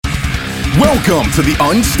Welcome to the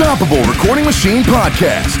Unstoppable Recording Machine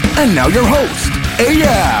Podcast. And now your host,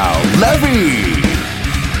 Eyal Levi.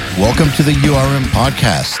 Welcome to the URM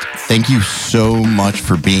Podcast. Thank you so much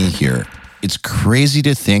for being here. It's crazy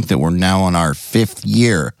to think that we're now on our 5th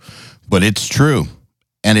year, but it's true.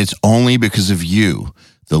 And it's only because of you,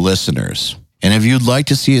 the listeners. And if you'd like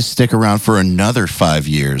to see us stick around for another 5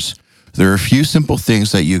 years, there are a few simple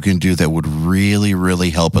things that you can do that would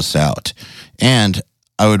really help us out. And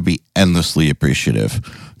I would be endlessly appreciative.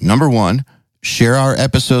 Number 1, share our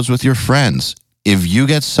episodes with your friends. If you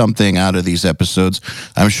get something out of these episodes,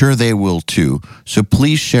 I'm sure they will too. So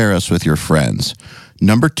please share us with your friends.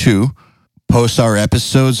 Number 2, post our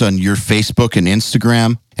episodes on your Facebook and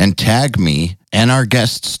Instagram and tag me and our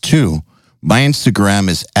guests too. My Instagram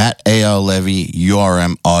is at Eyal Levi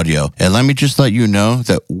URM Audio. And let me just let you know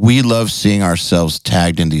that we love seeing ourselves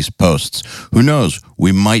tagged in these posts. Who knows,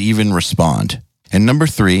 we might even respond. And number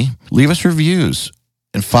 3, leave us reviews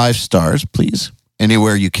and 5 stars, please,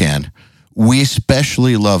 anywhere you can. We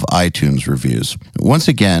especially love iTunes reviews. Once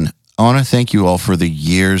again, I want to thank you all for the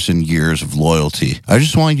years and years of loyalty. I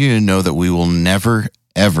just want you to know that we will never,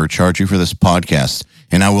 ever charge you for this podcast,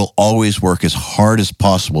 and I will always work as hard as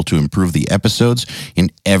possible to improve the episodes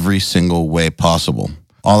in every single way possible.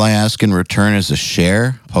 All I ask in return is a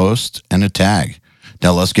share, post, and a tag.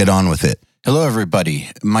 Now let's get on with it. Hello, everybody.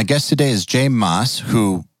 My guest today is Jay Maas,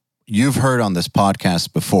 who you've heard on this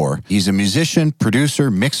podcast before. He's a musician, producer,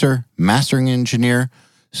 mixer, mastering engineer,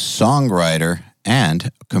 songwriter,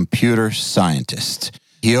 and computer scientist.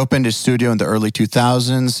 He opened his studio in the early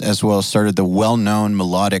 2000s, as well as started the well-known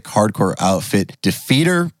melodic hardcore outfit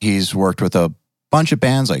Defeater. He's worked with a bunch of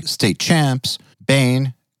bands like State Champs,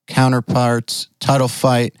 Bane, Counterparts, Title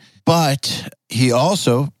Fight, but he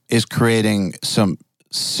also is creating some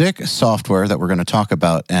sick software that we're going to talk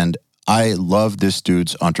about, and I love this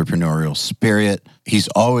dude's entrepreneurial spirit. He's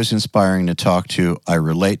always inspiring to talk to. I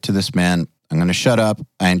relate to this man. I'm going to shut up.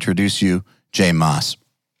 I introduce you, Jay Maas.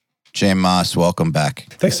 Jay Maas, welcome back.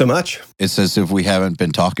 Thanks so much. It's as if we haven't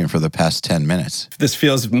been talking for the past 10 minutes. This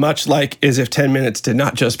feels much like as if 10 minutes did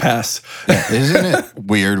not just pass. Yeah, isn't it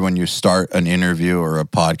weird when you start an interview or a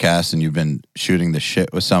podcast and you've been shooting the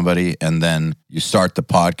shit with somebody and then you start the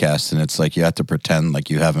podcast and it's like you have to pretend like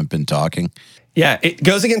you haven't been talking? Yeah, it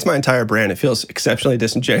goes against my entire brand. It feels exceptionally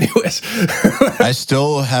disingenuous. I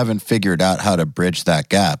still haven't figured out how to bridge that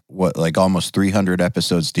gap. What, like almost 300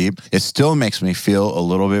 episodes deep? It still makes me feel a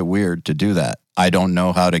little bit weird to do that. I don't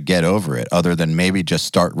know how to get over it other than maybe just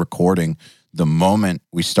start recording the moment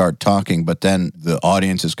we start talking, but then the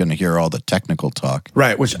audience is going to hear all the technical talk.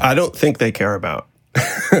 Right, which I don't think they care about.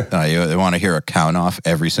 They want to hear a count off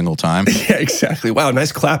every single time. Yeah, exactly. Wow,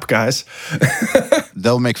 nice clap, guys.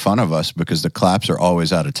 They'll make fun of us because the claps are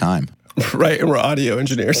always out of time. Right, and we're audio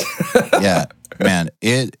engineers. Yeah, man,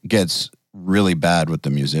 it gets really bad with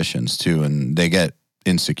the musicians too, and they get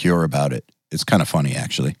insecure about it. It's kind of funny,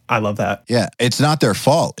 actually. I love that. Yeah, it's not their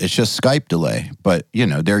fault. It's just Skype delay. But, you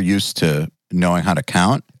know, they're used to knowing how to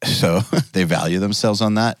count, so they value themselves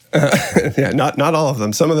on that. Yeah, not all of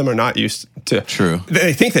them. Some of them are not used to. True.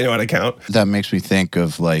 They think they know how to count. That makes me think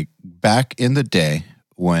of, like, back in the day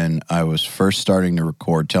when I was first starting to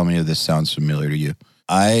record. Tell me if this sounds familiar to you.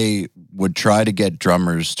 I would try to get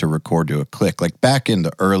drummers to record to a click. Like, back in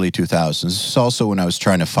the early 2000s, this is also when I was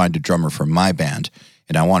trying to find a drummer for my band,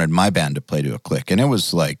 and I wanted my band to play to a click. And it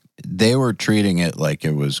was like, they were treating it like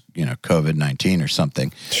it was, you know, COVID-19 or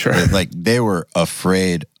something. Sure. Like, they were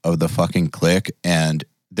afraid of the fucking click, and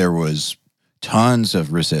there was tons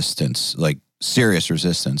of resistance, like serious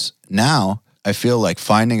resistance. Now, I feel like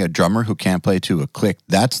finding a drummer who can't play to a click,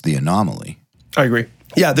 that's the anomaly. I agree.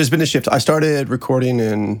 Yeah, there's been a shift. I started recording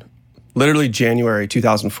in literally January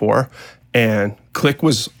 2004, and click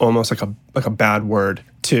was almost like a bad word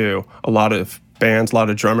to a lot of bands, a lot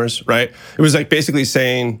of drummers, right? It was like basically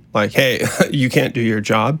saying like, hey, you can't do your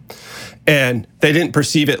job. And they didn't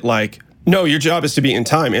perceive it like, no, your job is to be in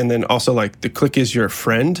time. And then also like the click is your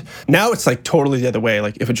friend. Now it's like totally the other way.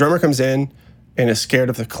 Like if a drummer comes in and is scared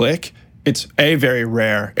of the click, it's very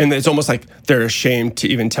rare. And it's almost like they're ashamed to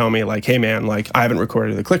even tell me like, hey man, like I haven't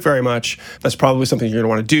recorded the click very much. That's probably something you're gonna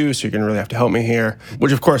wanna do. So you're gonna really have to help me here,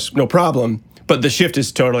 which of course, no problem. But the shift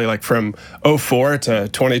is totally like from 04 to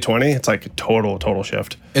 2020. It's like a total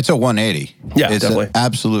shift. It's a 180. Yeah, it's definitely. An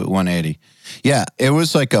absolute 180. Yeah, it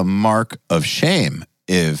was like a mark of shame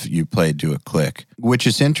if you played to a click, which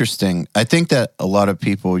is interesting. I think that a lot of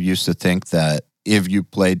people used to think that if you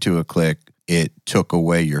played to a click, it took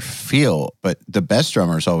away your feel. But the best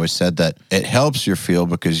drummers always said that it helps your feel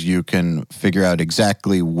because you can figure out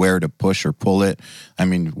exactly where to push or pull it. I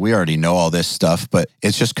mean, we already know all this stuff, but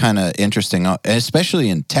it's just kind of interesting, especially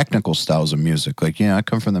in technical styles of music. Like, I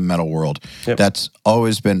come from the metal world. Yep. That's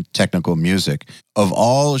always been technical music. Of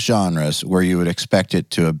all genres where you would expect it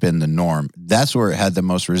to have been the norm, that's where it had the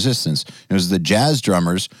most resistance. It was the jazz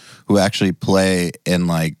drummers who actually play in,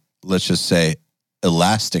 like, let's just say,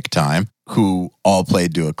 elastic time, who all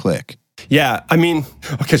played to a click. Yeah, I mean,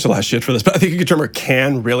 I'll catch a lot of shit for this, but I think a good drummer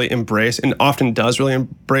can really embrace, and often does really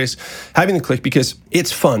embrace, having the click, because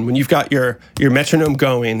it's fun when you've got your metronome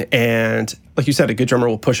going, and like you said, a good drummer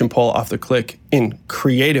will push and pull off the click in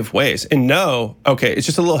creative ways. And it's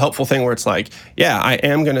just a little helpful thing where it's like, yeah, I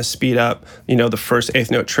am going to speed up, the first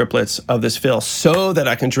eighth note triplets of this fill so that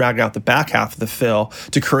I can drag out the back half of the fill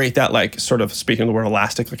to create that, like, sort of, speaking of the word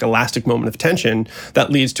elastic, like elastic moment of tension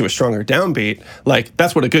that leads to a stronger downbeat. Like,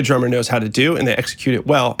 that's what a good drummer knows how to do, and they execute it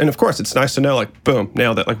well. And of course, it's nice to know, like, boom,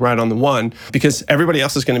 nailed it, like right on the one, because everybody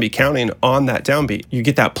else is going to be counting on that downbeat. You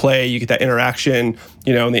get that play, you get that interaction,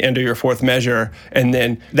 in the end of your fourth measure, and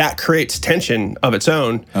then that creates tension of its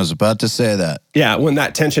own. I was about to say that. Yeah, when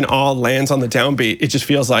that tension all lands on the downbeat, it just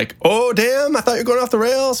feels like, oh, damn, I thought you were going off the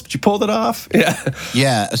rails, but you pulled it off. Yeah.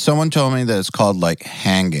 Yeah, someone told me that it's called, like,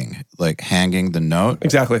 hanging the note.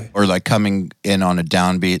 Exactly. Or, like, coming in on a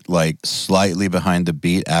downbeat, like, slightly behind the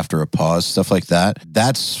beat after a pause, stuff like that.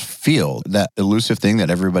 That's feel, that elusive thing that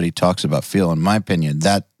everybody talks about, feel, in my opinion,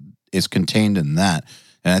 that is contained in that.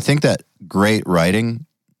 And I think that great writing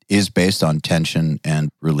is based on tension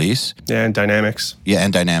and release. Yeah, and dynamics. Yeah,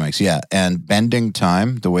 and dynamics, yeah. And bending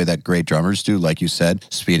time, the way that great drummers do, like you said,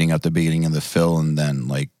 speeding up the beginning of the fill and then,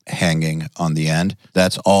 like, hanging on the end.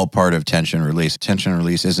 That's all part of tension release. Tension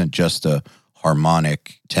release isn't just a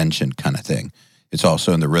harmonic tension kind of thing. It's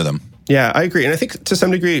also in the rhythm. Yeah, I agree. And I think to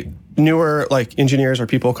some degree, newer, like, engineers or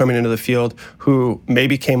people coming into the field who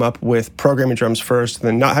maybe came up with programming drums first and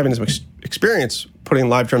then not having as much experience putting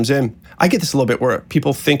live drums in. I get this a little bit where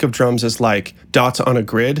people think of drums as like dots on a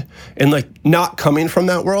grid, and, like, not coming from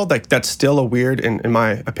that world, like, that's still a weird, and in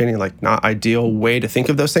my opinion, like, not ideal way to think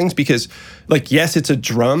of those things, because, like, yes, it's a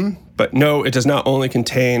drum, but no, it does not only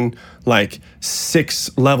contain, like,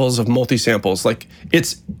 6 levels of multi-samples. Like,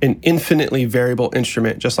 it's an infinitely variable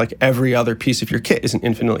instrument, just like every other piece of your kit is an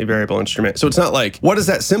infinitely variable instrument. So it's not like, what does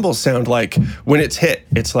that cymbal sound like when it's hit?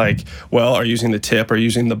 It's like, well, are you using the tip? Are you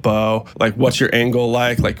using the bow? Like, what's your angle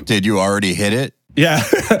like? Like, did you already hit it? Yeah,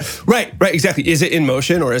 right, exactly. Is it in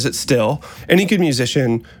motion or is it still? Any good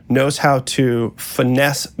musician knows how to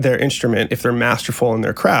finesse their instrument, if they're masterful in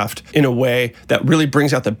their craft, in a way that really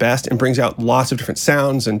brings out the best and brings out lots of different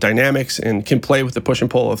sounds and dynamics, and can play with the push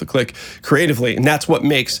and pull of the click creatively. And that's what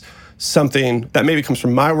makes something that maybe comes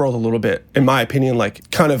from my world a little bit, in my opinion,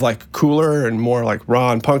 like, kind of like cooler and more like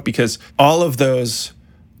raw and punk, because all of those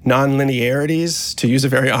non-linearities, to use a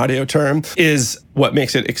very audio term, is what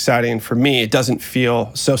makes it exciting for me. It doesn't feel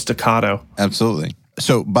so staccato. Absolutely.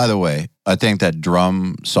 So, by the way, I think that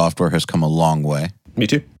drum software has come a long way. Me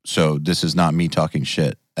too. So this is not me talking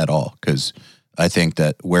shit at all, because I think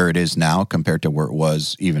that where it is now compared to where it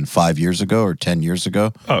was even 5 years ago or 10 years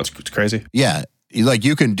ago. Oh, it's crazy. Yeah. Like,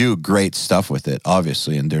 you can do great stuff with it,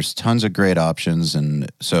 obviously, and there's tons of great options.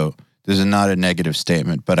 And so this is not a negative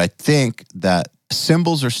statement, but I think that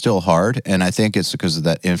cymbals are still hard, and I think it's because of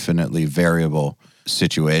that infinitely variable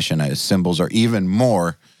situation. Cymbals are even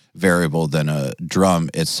more variable than a drum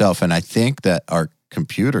itself, and I think that our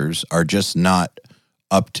computers are just not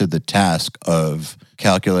up to the task of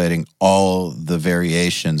calculating all the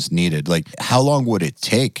variations needed. Like, how long would it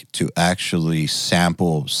take to actually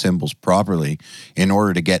sample cymbals properly in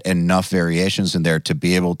order to get enough variations in there to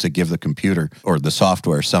be able to give the computer or the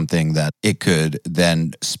software something that it could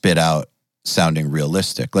then spit out sounding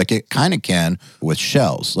realistic? Like, it kind of can with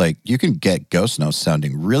shells. Like, you can get ghost notes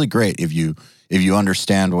sounding really great if you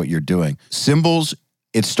understand what you're doing. Cymbals,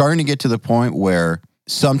 it's starting to get to the point where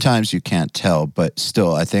sometimes you can't tell, but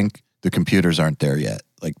still, I think the computers aren't there yet.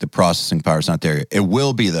 Like, the processing power's not there yet. It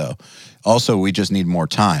will be, though. Also, we just need more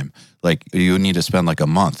time. Like, you need to spend like a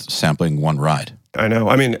month sampling one ride. I know.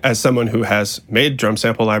 I mean, as someone who has made drum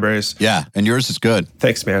sample libraries. Yeah, and yours is good.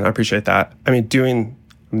 Thanks, man. I appreciate that. I mean, doing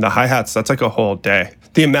the hi-hats, that's like a whole day.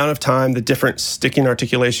 The amount of time, the different sticking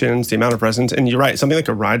articulations, the amount of resonance, and you're right, something like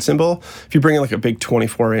a ride cymbal, if you bring in like a big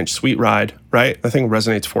 24-inch sweet ride, right, the thing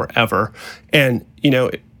resonates forever. And,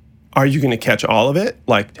 are you going to catch all of it?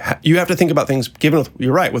 Like, you have to think about things,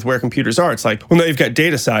 you're right, with where computers are. It's like, well, now you've got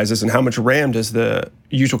data sizes, and how much RAM does the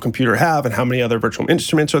usual computer have, and how many other virtual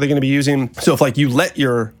instruments are they going to be using? So if, like, you let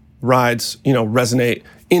your rides, resonate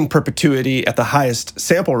in perpetuity at the highest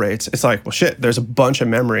sample rates, it's like, well, shit, there's a bunch of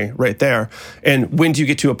memory right there. And when do you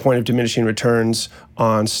get to a point of diminishing returns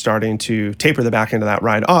on starting to taper the back end of that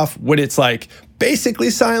ride off when it's like basically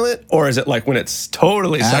silent, or is it like when it's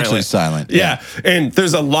totally silent? Actually silent. Yeah. And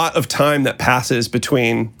there's a lot of time that passes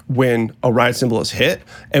between when a ride cymbal is hit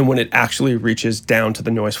and when it actually reaches down to the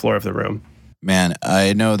noise floor of the room. Man,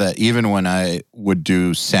 I know that even when I would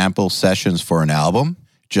do sample sessions for an album,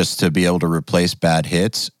 just to be able to replace bad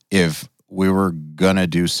hits, if we were gonna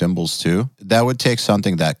do cymbals too, that would take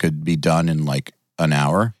something that could be done in like an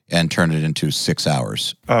hour and turn it into 6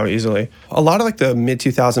 hours. Oh, easily. A lot of like the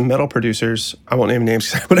mid-2000 metal producers, I won't name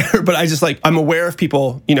names, whatever, but I just like, I'm aware of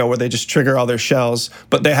people, where they just trigger all their shells,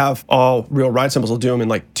 but they have all real ride cymbals will do them in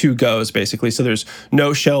like 2 goes, basically. So there's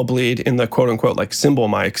no shell bleed in the quote unquote like cymbal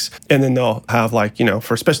mics. And then they'll have like,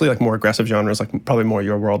 for especially like more aggressive genres, like probably more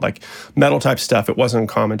your world, like metal type stuff, it wasn't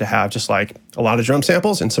uncommon to have just like a lot of drum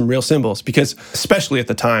samples and some real cymbals, because especially at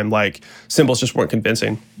the time, like cymbals just weren't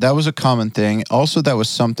convincing. That was a common thing. Also, that was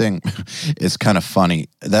something, it's kind of funny.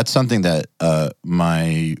 That's something that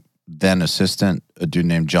my then assistant, a dude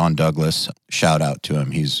named John Douglas, shout out to him.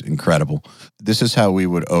 He's incredible. This is how we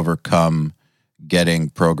would overcome getting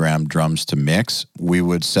programmed drums to mix. We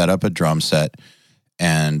would set up a drum set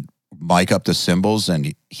and mic up the cymbals,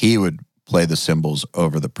 and he would play the cymbals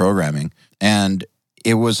over the programming. And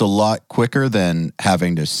it was a lot quicker than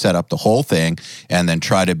having to set up the whole thing and then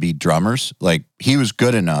try to be drummers. Like, he was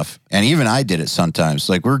good enough, and even I did it sometimes.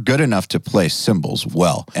 Like, we're good enough to play cymbals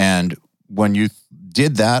well. And when you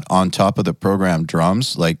did that on top of the programmed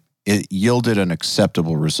drums, like, it yielded an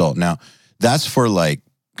acceptable result. Now, that's for like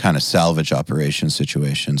kind of salvage operation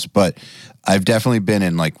situations, but I've definitely been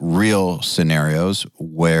in like real scenarios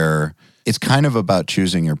where it's kind of about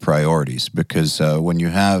choosing your priorities, because when you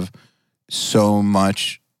have so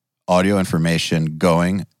much audio information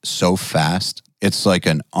going so fast, it's like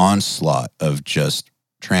an onslaught of just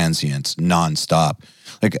transients nonstop.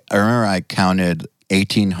 Like, I remember I counted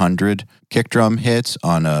 1,800 kick drum hits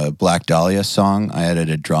on a Black Dahlia song I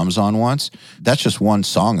edited drums on once. That's just one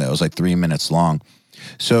song that was like 3 minutes long.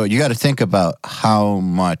 So you got to think about how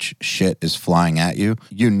much shit is flying at you.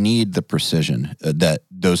 You need the precision that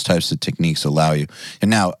those types of techniques allow you. And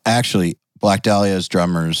now, actually, Black Dahlia's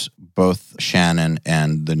drummers, both Shannon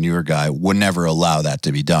and the newer guy, would never allow that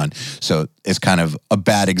to be done. So it's kind of a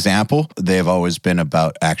bad example. They've always been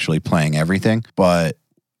about actually playing everything. But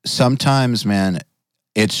sometimes, man,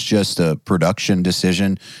 it's just a production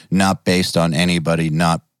decision, not based on anybody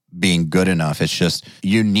not being good enough. It's just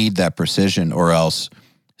you need that precision, or else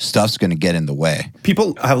stuff's going to get in the way.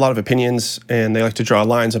 People have a lot of opinions, and they like to draw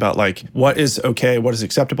lines about like what is okay, what is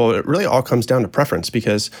acceptable. It really all comes down to preference,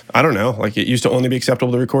 because I don't know, like it used to only be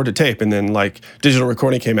acceptable to record to tape, and then like digital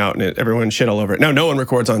recording came out and everyone shit all over it. Now no one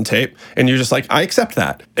records on tape, and you're just like, I accept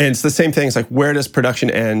that. And it's the same thing. It's like, where does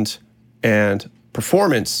production end and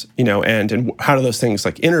performance, and how do those things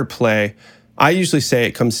like interplay? I usually say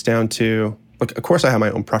it comes down to, like, of course I have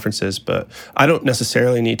my own preferences, but I don't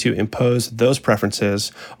necessarily need to impose those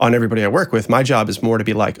preferences on everybody I work with. My job is more to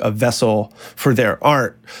be like a vessel for their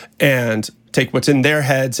art and take what's in their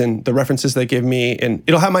heads and the references they give me, and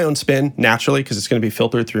it'll have my own spin naturally because it's going to be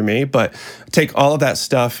filtered through me, but take all of that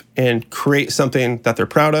stuff and create something that they're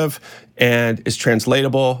proud of and is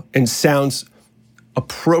translatable and sounds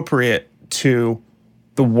appropriate to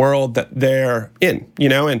the world that they're in,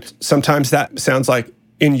 and sometimes that sounds like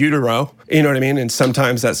In Utero, you know what I mean? And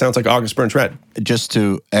sometimes that sounds like August Burns Red. Just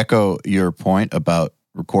to echo your point about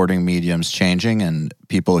recording mediums changing and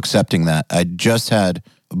people accepting that, I just had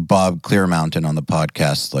Bob Clearmountain on the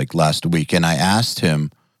podcast like last week, and I asked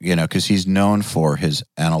him, because he's known for his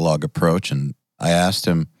analog approach, and I asked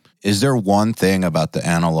him, is there one thing about the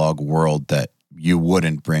analog world that you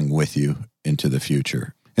wouldn't bring with you into the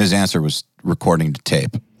future? His answer was recording to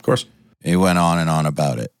tape. Of course. He went on and on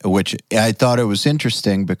about it, which I thought it was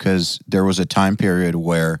interesting because there was a time period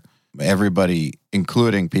where everybody,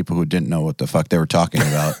 including people who didn't know what the fuck they were talking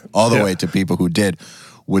about, all the way to people who did,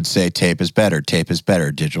 would say tape is better,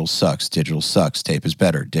 digital sucks, tape is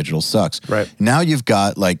better, digital sucks. Right. Now you've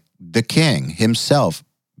got like the king himself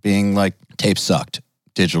being like, tape sucked,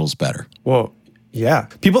 digital's better. Well, yeah.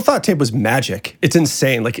 People thought tape was magic. It's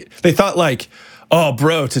insane. Like, they thought like, oh,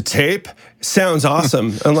 bro, to tape sounds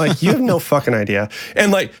awesome. I'm like, you have no fucking idea.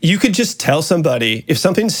 And like, you could just tell somebody if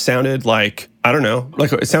something sounded like I don't know,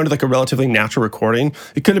 like it sounded like a relatively natural recording.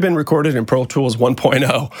 It could have been recorded in Pro Tools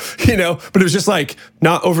 1.0, but it was just like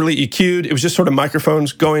not overly EQ'd. It was just sort of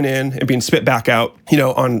microphones going in and being spit back out,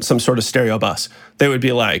 on some sort of stereo bus. They would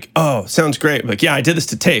be like, oh, sounds great. Like, yeah, I did this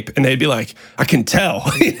to tape. And they'd be like, I can tell.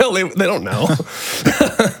 They don't know.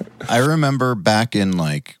 I remember back in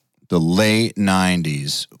like the late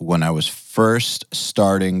 90s when I was first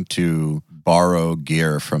starting to borrow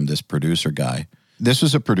gear from this producer guy. This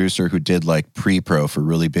was a producer who did like pre-pro for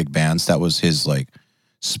really big bands. That was his like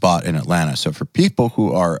spot in Atlanta. So for people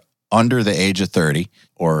who are under the age of 30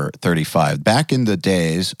 or 35, back in the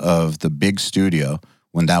days of the big studio,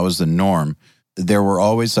 when that was the norm, there were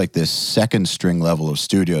always like this second string level of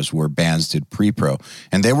studios where bands did pre-pro.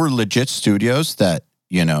 And they were legit studios that,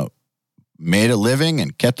 made a living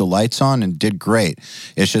and kept the lights on and did great.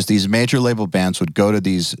 It's just these major label bands would go to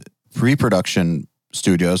these pre-production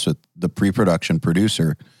studios with the pre-production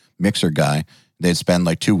producer, mixer guy. They'd spend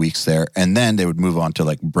like 2 weeks there, and then they would move on to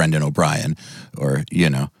like Brendan O'Brien or,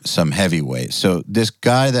 some heavyweight. So this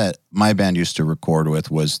guy that my band used to record with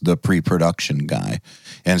was the pre-production guy.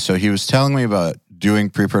 And so he was telling me about doing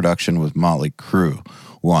pre-production with Motley Crue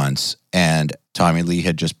once, and Tommy Lee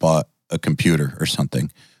had just bought a computer or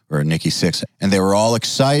something, or a Nikki Sixx, and they were all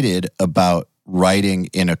excited about writing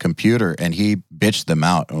in a computer, and he bitched them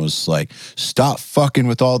out and was like, stop fucking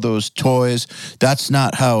with all those toys. That's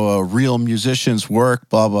not how real musicians work,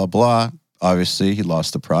 blah, blah, blah. Obviously, he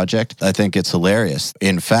lost the project. I think it's hilarious.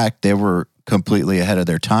 In fact, they were completely ahead of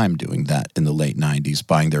their time doing that in the late 90s,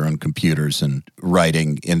 buying their own computers and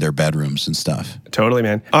writing in their bedrooms and stuff. Totally,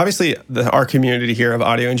 man. Obviously, our community here of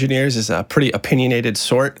audio engineers is a pretty opinionated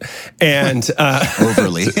sort. And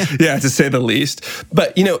overly. Yeah, to say the least.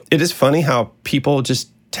 But, it is funny how people just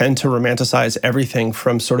tend to romanticize everything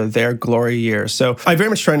from sort of their glory years. So I very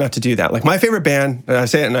much try not to do that. Like my favorite band, and I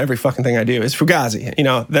say it in every fucking thing I do, is Fugazi.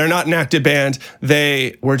 They're not an active band.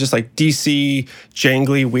 They were just like DC,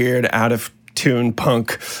 jangly, weird, out of tune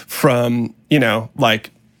punk from,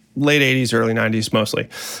 like late 80s, early 90s mostly.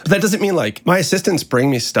 But that doesn't mean like my assistants bring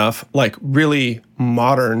me stuff like really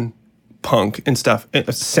modern punk and stuff.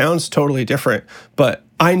 It sounds totally different, but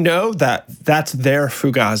I know that that's their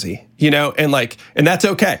Fugazi, and that's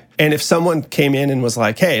okay. And if someone came in and was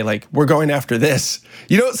like, hey, like we're going after this,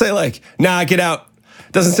 you don't say like, nah, get out.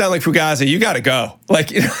 Doesn't sound like Fugazi. You got to go. Like,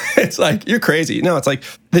 it's like, you're crazy. No, it's like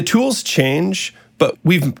the tools change, but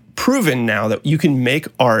we've proven now that you can make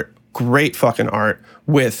art, great fucking art,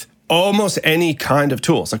 with almost any kind of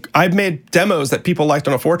tools. Like I've made demos that people liked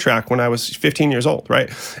on a 4-track when I was 15 years old,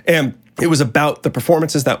 right? And it was about the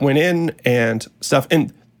performances that went in and stuff.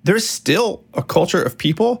 And there's still a culture of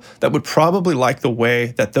people that would probably like the way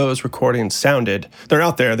that those recordings sounded. They're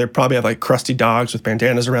out there. They probably have like crusty dogs with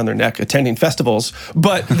bandanas around their neck attending festivals,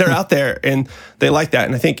 but they're out there and they like that.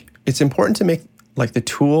 And I think it's important to make like the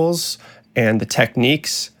tools and the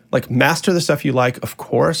techniques, like master the stuff you like, of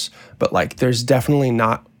course, but like there's definitely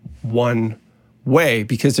not one way,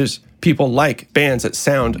 because there's people like bands that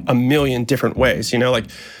sound a million different ways, like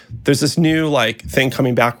there's this new like thing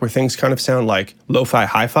coming back where things kind of sound like lo-fi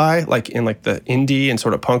hi-fi, like in like the indie and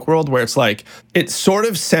sort of punk world, where it's like it sort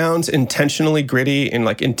of sounds intentionally gritty and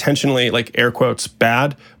like intentionally like air quotes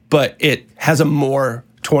bad, but it has a more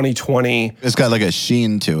 2020, it's got like a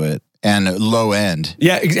sheen to it. And low end.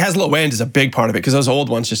 Yeah, it has low end is a big part of it, because those old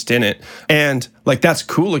ones just didn't. And like that's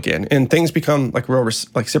cool again. And things become like real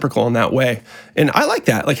reciprocal in that way. And I like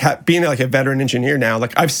that. Like being like a veteran engineer now,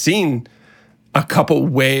 like I've seen a couple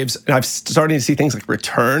waves and I've started to see things like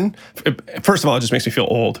return. First of all, it just makes me feel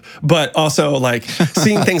old. But also like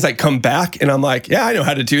seeing things like come back and I'm like, yeah, I know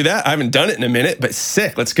how to do that. I haven't done it in a minute, but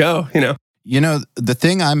sick, let's go, The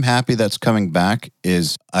thing I'm happy that's coming back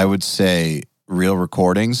is, I would say, real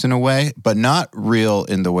recordings in a way, but not real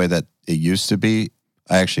in the way that it used to be.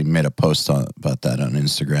 I actually made a post about that on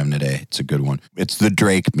Instagram today. It's a good one. It's the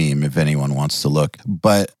Drake meme, if anyone wants to look.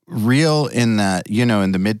 But real in that, in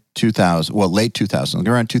the late 2000s,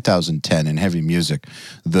 around 2010 in heavy music,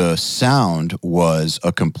 the sound was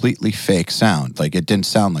a completely fake sound. Like it didn't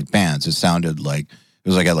sound like bands. It sounded like, it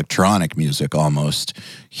was like electronic music almost.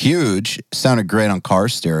 Huge. Sounded great on car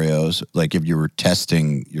stereos, like if you were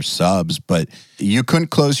testing your subs, but you couldn't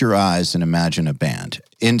close your eyes and imagine a band.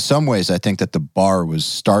 In some ways, I think that the bar was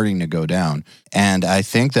starting to go down. And I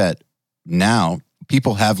think that now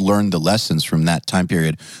people have learned the lessons from that time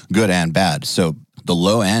period, good and bad. So the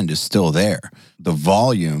low end is still there. The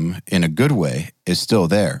volume, in a good way, is still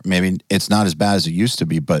there. Maybe it's not as bad as it used to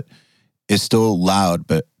be, but it's still loud,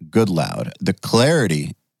 but good loud. The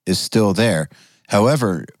clarity is still there.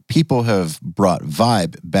 However, people have brought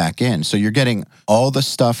vibe back in. So you're getting all the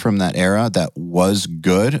stuff from that era that was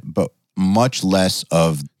good, but much less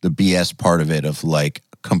of the BS part of it, of like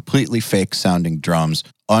completely fake sounding drums,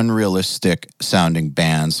 unrealistic sounding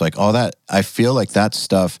bands, like all that. I feel like that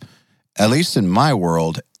stuff, at least in my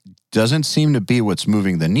world, doesn't seem to be what's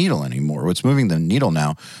moving the needle anymore. What's moving the needle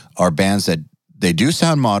now are bands that they do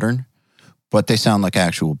sound modern, but they sound like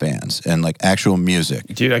actual bands and like actual music.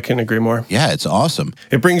 Dude, I couldn't agree more. Yeah, it's awesome.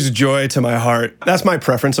 It brings joy to my heart. That's my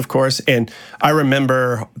preference, of course. And I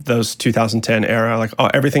remember those 2010 era, like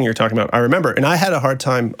everything you're talking about, I remember. And I had a hard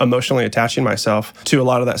time emotionally attaching myself to a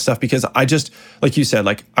lot of that stuff because I just, like you said,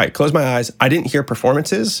 like I closed my eyes. I didn't hear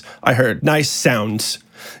performances. I heard nice sounds,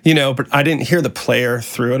 but I didn't hear the player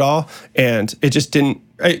through it all. And it just didn't,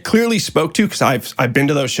 it clearly spoke to, because I've been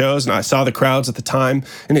to those shows and I saw the crowds at the time,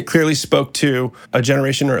 and it clearly spoke to a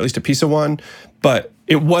generation, or at least a piece of one, but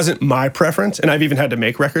it wasn't my preference. And I've even had to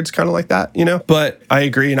make records kind of like that, but I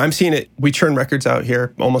agree. And I'm seeing it. We churn records out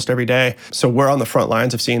here almost every day. So we're on the front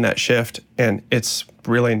lines of seeing that shift, and it's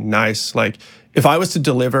really nice. Like if I was to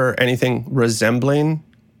deliver anything resembling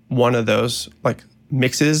one of those like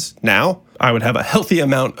mixes now, I would have a healthy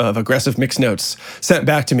amount of aggressive mix notes sent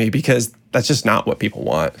back to me, because that's just not what people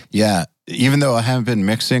want. Yeah. Even though I haven't been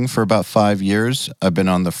mixing for about 5 years, I've been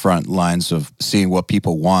on the front lines of seeing what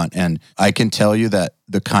people want. And I can tell you that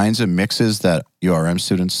the kinds of mixes that URM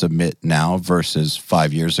students submit now versus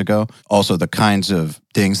 5 years ago, also the kinds of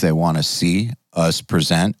things they want to see us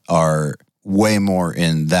present, are way more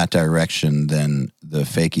in that direction than the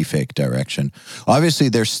fakey fake direction. Obviously,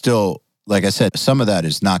 there's still, like I said, some of that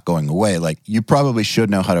is not going away. Like you probably should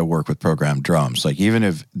know how to work with programmed drums. Like even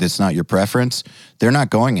if it's not your preference, they're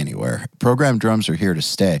not going anywhere. Programmed drums are here to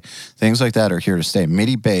stay. Things like that are here to stay.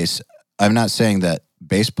 MIDI bass, I'm not saying that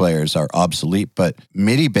bass players are obsolete, but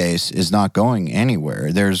MIDI bass is not going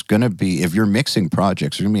anywhere. There's going to be, if you're mixing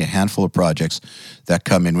projects, there's going to be a handful of projects that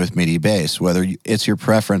come in with MIDI bass, whether it's your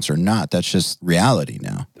preference or not. That's just reality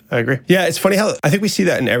now. I agree. Yeah, it's funny how I think we see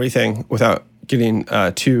that in everything without getting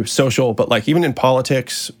too social, but like even in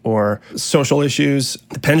politics or social issues,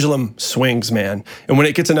 the pendulum swings, man. And when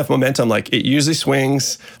it gets enough momentum, like it usually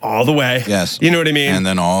swings all the way. Yes. You know what I mean? And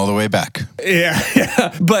then all the way back.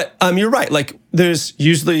 Yeah. But you're right. Like there's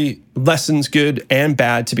usually lessons, good and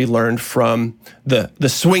bad, to be learned from the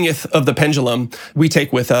swingeth of the pendulum. We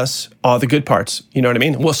take with us all the good parts. You know what I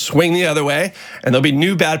mean? We'll swing the other way, and there'll be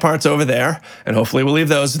new bad parts over there, and hopefully we'll leave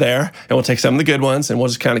those there, and we'll take some of the good ones, and we'll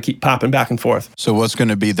just kind of keep popping back and forth. So what's going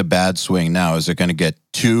to be the bad swing now? Is it going to get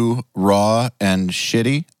too raw and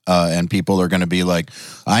shitty? And people are going to be like,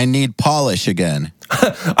 I need polish again.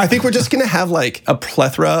 I think we're just going to have like a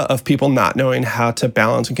plethora of people not knowing how to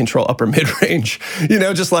balance and control upper mid-range,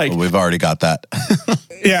 just like... Well, we've already got that.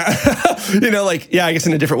 Yeah. I guess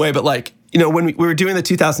in a different way. But like, when we were doing the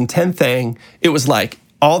 2010 thing, it was like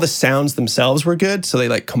all the sounds themselves were good. So they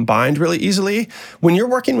like combined really easily. When you're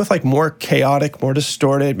working with like more chaotic, more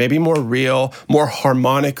distorted, maybe more real, more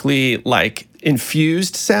harmonically like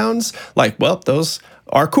infused sounds, like, well, those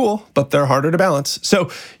are cool, but they're harder to balance.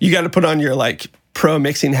 So you got to put on your like pro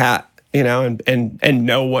mixing hat, and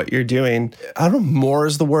know what you're doing. I don't know, more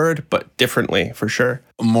is the word, but differently for sure.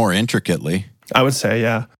 More intricately. I would say,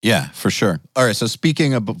 yeah. Yeah, for sure. All right, so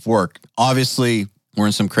speaking of work, obviously we're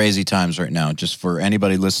in some crazy times right now. Just for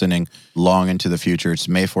anybody listening long into the future, it's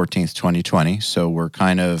May 14th, 2020. So we're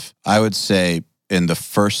kind of, I would say, in the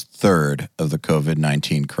first third of the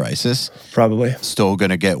COVID-19 crisis. Probably. Still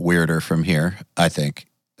going to get weirder from here, I think.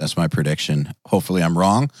 That's my prediction. Hopefully I'm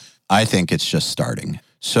wrong. I think it's just starting.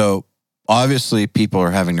 So obviously people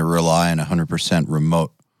are having to rely on 100%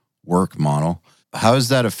 remote work model. How has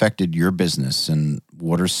that affected your business, and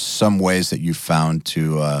what are some ways that you found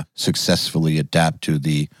to successfully adapt to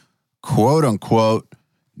the quote unquote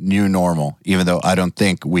new normal, even though I don't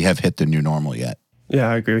think we have hit the new normal yet? Yeah,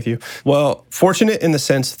 I agree with you. Well, fortunate in the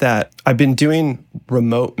sense that I've been doing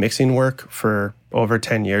remote mixing work for over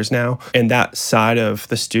 10 years now. And that side of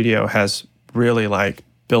the studio has really like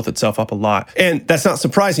built itself up a lot. And that's not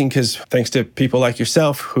surprising, because thanks to people like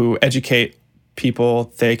yourself who educate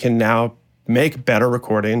people, they can now make better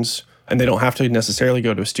recordings, and they don't have to necessarily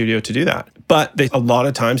go to a studio to do that. But they a lot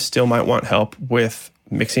of times still might want help with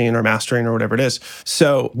mixing or mastering or whatever it is.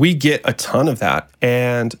 So we get a ton of that.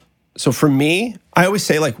 And so for me, I always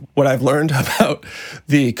say like what I've learned about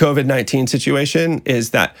the COVID-19 situation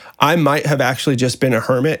is that I might have actually just been a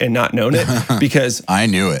hermit and not known it, because I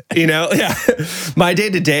knew it. Yeah, my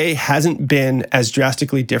day-to-day hasn't been as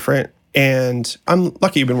drastically different And I'm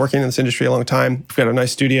lucky. I've been working in this industry a long time. We've got a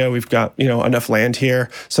nice studio. We've got, enough land here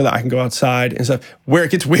so that I can go outside and stuff. Where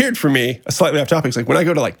it gets weird for me, slightly off topic, is like when I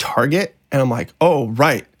go to like Target and I'm like, oh,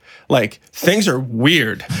 right. Like things are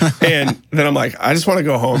weird. And then I'm like, I just want to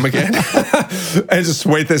go home again and just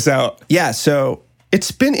wait this out. Yeah. So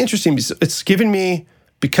it's been interesting. It's given me,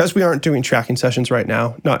 because we aren't doing tracking sessions right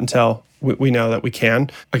now, not until we know that we can.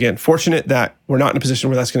 Again, fortunate that we're not in a position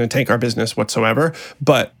where that's going to tank our business whatsoever,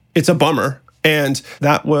 but it's a bummer. And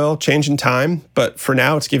that will change in time. But for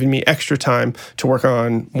now, it's giving me extra time to work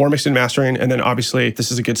on more mixing and mastering. And then obviously,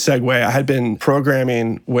 this is a good segue. I had been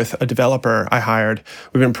programming with a developer I hired.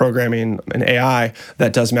 We've been programming an AI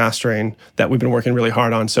that does mastering that we've been working really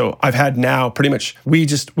hard on. So I've had now pretty much, we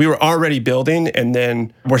were already building and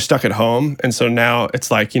then we're stuck at home. And so now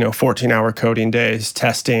it's like, 14-hour coding days,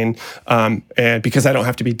 testing. And because I don't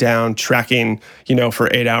have to be down tracking,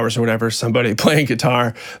 for 8 hours or whatever, somebody playing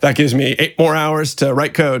guitar, that gives me 8 more hours to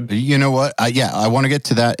write code. You know what? I want to get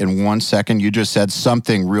to that in 1 second. You just said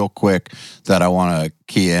something real quick that I want to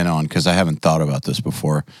key in on because I haven't thought about this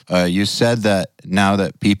before. You said that now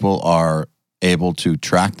that people are able to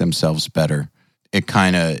track themselves better, it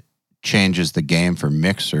kind of changes the game for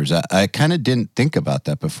mixers. I kind of didn't think about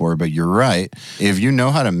that before, but you're right. If you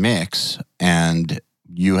know how to mix and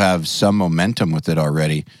you have some momentum with it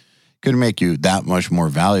already, could make you that much more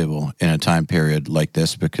valuable in a time period like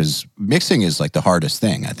this, because mixing is like the hardest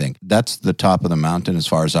thing, I think. That's the top of the mountain as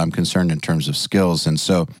far as I'm concerned in terms of skills. And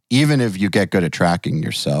so even if you get good at tracking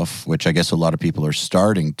yourself, which I guess a lot of people are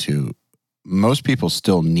starting to, most people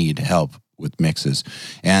still need help with mixes.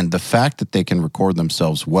 And the fact that they can record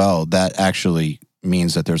themselves well, that actually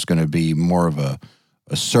means that there's going to be more of a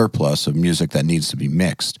surplus of music that needs to be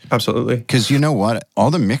mixed. Absolutely. Because you know what?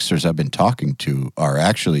 All the mixers I've been talking to are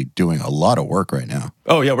actually doing a lot of work right now.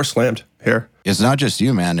 Oh, yeah, we're slammed here. It's not just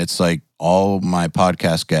you, man. It's like all my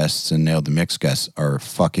podcast guests and Nailed the Mix guests are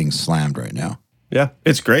fucking slammed right now. Yeah,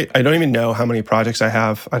 it's great. I don't even know how many projects I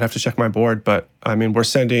have. I'd have to check my board, but I mean, we're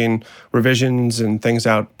sending revisions and things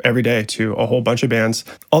out every day to a whole bunch of bands.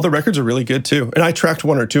 All the records are really good too. And I tracked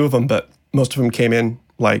 1 or 2 of them, but most of them came in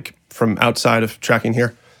like from outside of tracking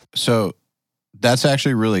here. So that's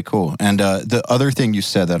actually really cool. And the other thing you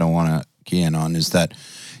said that I want to key in on is that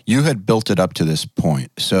you had built it up to this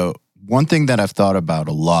point. So one thing that I've thought about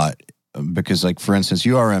a lot, because like, for instance,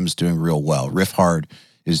 URM is doing real well. Riff Hard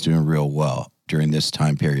is doing real well during this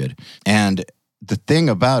time period. And the thing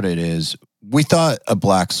about it is we thought a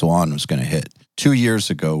Black Swan was going to hit. 2 years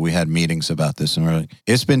ago, we had meetings about this and we're like,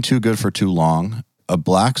 it's been too good for too long. A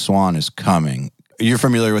Black Swan is coming. You're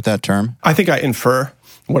familiar with that term? I think I infer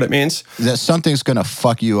what it means. That something's going to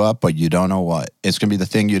fuck you up, but you don't know what. It's going to be the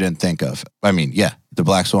thing you didn't think of. I mean, yeah, the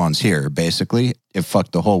Black Swan's here, basically. It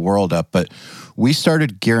fucked the whole world up, but we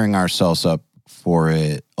started gearing ourselves up for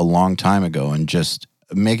it a long time ago and just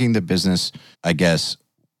making the business, I guess,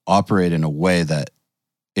 operate in a way that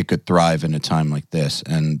it could thrive in a time like this.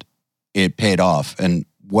 And it paid off. And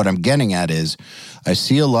what I'm getting at is I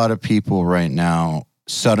see a lot of people right now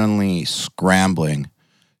suddenly scrambling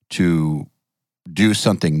to do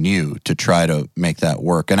something new to try to make that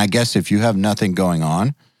work. And I guess if you have nothing going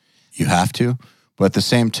on, you have to. But at the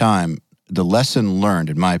same time, the lesson learned,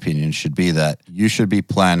 in my opinion, should be that you should be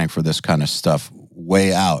planning for this kind of stuff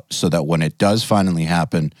way out so that when it does finally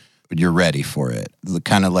happen, you're ready for it.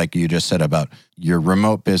 Kind of like you just said about your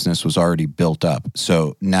remote business was already built up.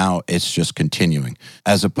 So now it's just continuing.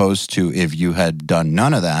 As opposed to if you had done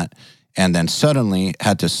none of that and then suddenly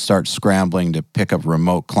had to start scrambling to pick up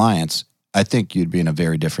remote clients, I think you'd be in a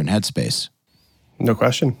very different headspace. No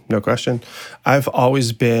question. No question. I've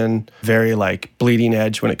always been very like bleeding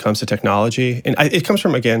edge when it comes to technology. And it comes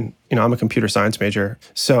from, again, I'm a computer science major.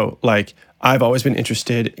 So like I've always been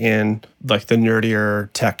interested in like the nerdier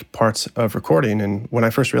tech parts of recording. And when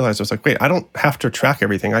I first realized, I was like, wait, I don't have to track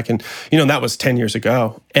everything. I can, that was 10 years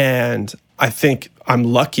ago. And I think I'm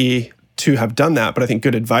lucky to have done that. But I think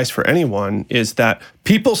good advice for anyone is that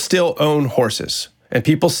people still own horses. And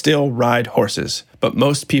people still ride horses, but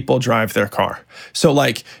most people drive their car. So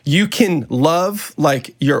like you can love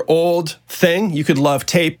like your old thing. You could love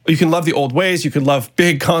tape. You can love the old ways. You could love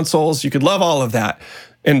big consoles. You could love all of that.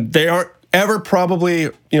 And they aren't ever probably,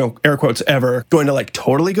 air quotes, ever going to like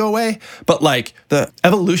totally go away. But like the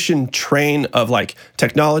evolution train of like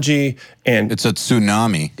technology and it's a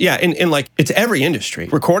tsunami. Yeah. And like it's every industry.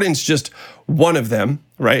 Recording's just one of them,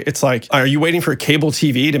 right? It's like, are you waiting for cable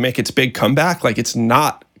TV to make its big comeback? Like it's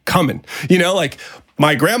not coming. Like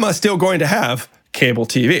my grandma's still going to have cable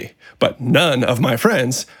TV, but none of my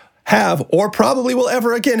friends have or probably will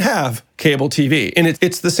ever again have cable TV. And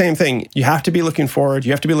it's the same thing. You have to be looking forward.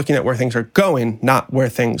 You have to be looking at where things are going, not where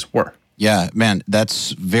things were. Yeah, man,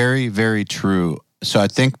 that's very, very true. So I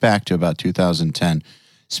think back to about 2010.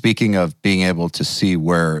 Speaking of being able to see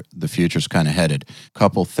where the future's kind of headed, a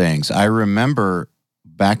couple things. I remember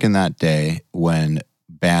back in that day when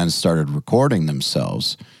bands started recording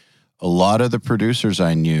themselves, a lot of the producers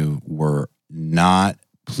I knew were not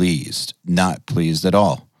pleased at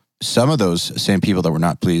all. Some of those same people that were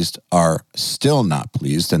not pleased are still not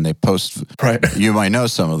pleased, and they post, right. You might know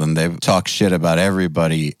some of them, they talk shit about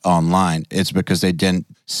everybody online. It's because they didn't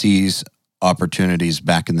seize opportunities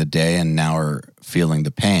back in the day and now are feeling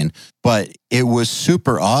the pain. But it was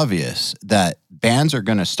super obvious that bands are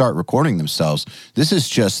going to start recording themselves. This is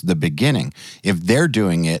just the beginning. If they're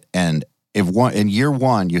doing it, and if in year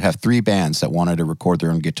one you have 3 bands that wanted to record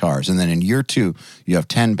their own guitars, and then in year 2 you have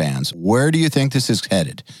 10 bands, where do you think this is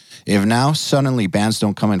headed? If now suddenly bands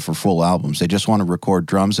don't come in for full albums, they just want to record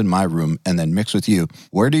drums in my room and then mix with you,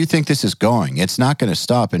 where do you think this is going? It's not going to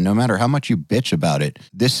stop. And no matter how much you bitch about it,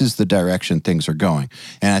 this is the direction things are going.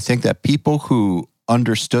 And I think that people who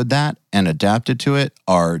understood that and adapted to it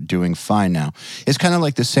are doing fine now. It's kind of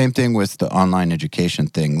like the same thing with the online education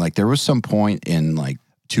thing. Like there was some point in like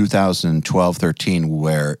 2012, 13,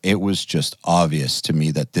 where it was just obvious to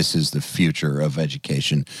me that this is the future of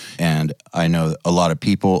education. And I know a lot of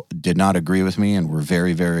people did not agree with me and were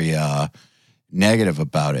very, very negative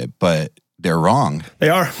about it, but they're wrong. They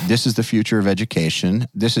are. This is the future of education.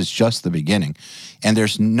 This is just the beginning. And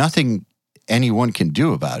there's nothing anyone can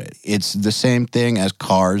do about it. It's the same thing as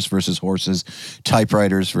cars versus horses,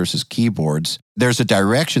 typewriters versus keyboards. There's a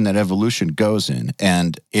direction that evolution goes in,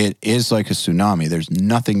 and it is like a tsunami. There's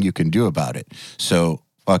nothing you can do about it. So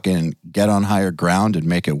fucking get on higher ground and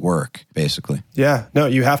make it work, basically. Yeah, no,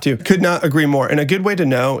 you have to. Could not agree more. And a good way to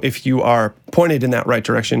know if you are pointed in that right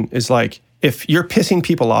direction is like, if you're pissing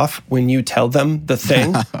people off when you tell them the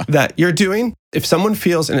thing that you're doing, if someone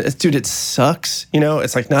feels, and it's, dude, it sucks, you know,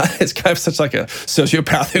 it's like not, it's kind of such like a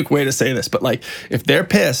sociopathic way to say this, but like if they're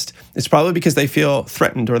pissed, it's probably because they feel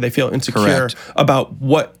threatened or they feel insecure Correct. about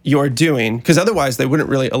what you're doing, because otherwise they wouldn't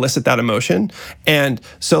really elicit that emotion. And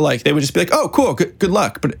so like they would just be like, oh, cool, good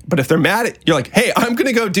luck. But if they're mad at, you're like, hey, I'm going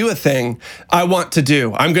to go do a thing I want to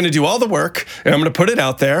do. I'm going to do all the work and I'm going to put it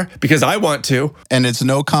out there because I want to. And it's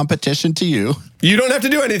no competition to you. You don't have to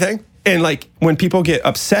do anything. And like when people get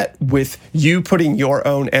upset with you putting your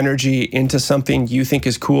own energy into something you think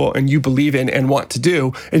is cool and you believe in and want to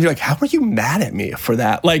do, and you're like, how are you mad at me for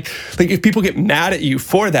that? Like if people get mad at you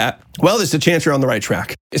for that, well, there's a chance you're on the right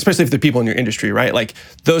track, especially if the people in your industry, right? Like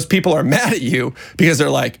those people are mad at you because they're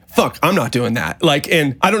like, fuck, I'm not doing that. Like,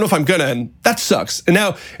 and I don't know if I'm gonna, and that sucks. And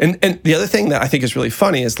now, and the other thing that I think is really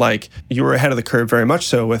funny is like, you were ahead of the curve very much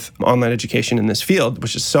so with online education in this field,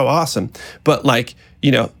 which is so awesome. But like,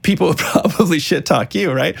 you know, people would probably shit talk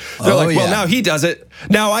you, right? They're like, well, now he does it.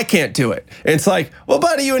 Now I can't do it. And it's like, well,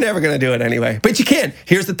 buddy, you were never going to do it anyway. But you can.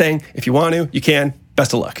 Here's the thing. If you want to, you can.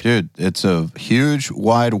 Best of luck. Dude, it's a huge,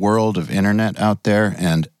 wide world of internet out there,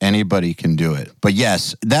 and anybody can do it. But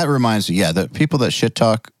yes, that reminds me, the people that shit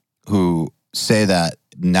talk who say that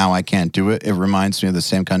now I can't do it, it reminds me of the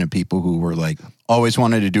same kind of people who were like, always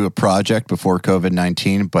wanted to do a project before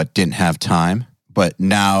COVID-19, but didn't have time. But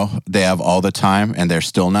now they have all the time and they're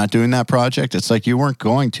still not doing that project. It's like you weren't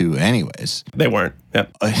going to anyways. They weren't.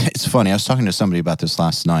 Yep. It's funny. I was talking to somebody about this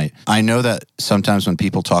last night. I know that sometimes when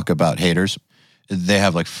people talk about haters, they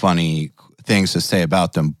have like funny things to say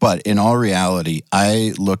about them. But in all reality,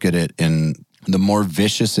 I look at it in the more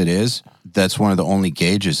vicious it is, that's one of the only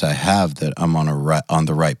gauges I have that I'm on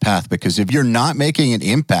the right path. Because if you're not making an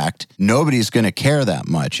impact, nobody's going to care that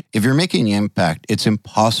much. If you're making an impact, it's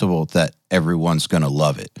impossible that everyone's going to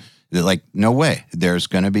love it. They're like, no way. There's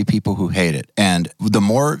going to be people who hate it. And the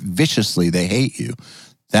more viciously they hate you,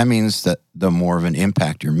 that means that the more of an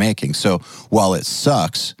impact you're making. So while it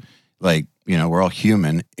sucks, like, you know, we're all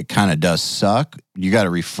human, it kind of does suck. You got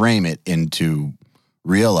to reframe it into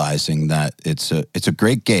realizing that it's a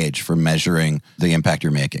great gauge for measuring the impact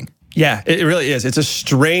you're making. Yeah, it really is. It's a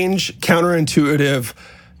strange, counterintuitive,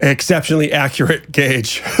 exceptionally accurate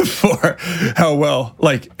gauge for how well,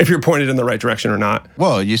 like, if you're pointed in the right direction or not.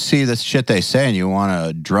 Well, you see the shit they say and you want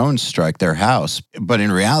to drone strike their house, but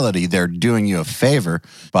in reality, they're doing you a favor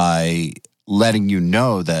by letting you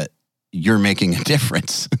know that you're making a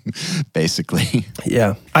difference, basically.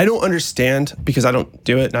 Yeah. I don't understand, because I don't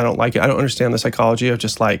do it and I don't like it. I don't understand the psychology of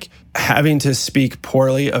just like having to speak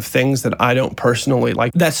poorly of things that I don't personally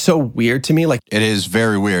like. That's so weird to me. Like, It is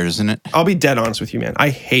very weird, isn't it? I'll be dead honest with you, man. I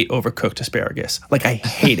hate overcooked asparagus. Like, I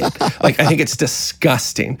hate it. Like, I think it's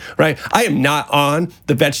disgusting, right? I am not on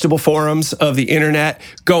the vegetable forums of the internet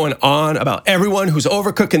going on about everyone who's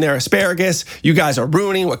overcooking their asparagus. You guys are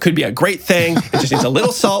ruining what could be a great thing. It just needs a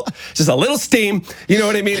little salt, just a little steam. You know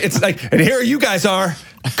what I mean? It's like, and here you guys are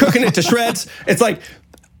cooking it to shreds. It's like,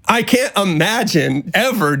 I can't imagine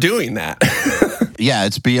ever doing that. Yeah,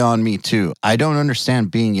 it's beyond me too. I don't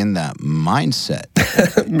understand being in that mindset.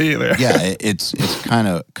 Me either. Yeah, it's kind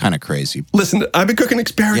of crazy. Listen, I've been cooking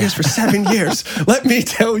asparagus for 7 years. Let me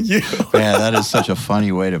tell you. Yeah, that is such a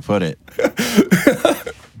funny way to put it.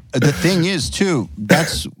 The thing is, too,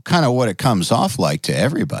 that's kind of what it comes off like to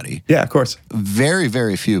everybody. Yeah, of course. Very,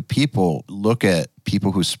 very few people look at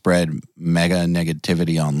people who spread mega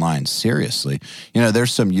negativity online seriously. You know,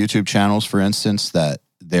 there's some YouTube channels, for instance, that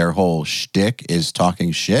their whole shtick is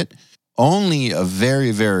talking shit. Only a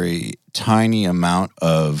very, very tiny amount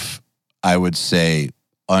of, I would say,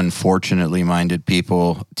 unfortunately minded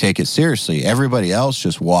people take it seriously. Everybody else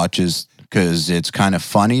just watches because it's kind of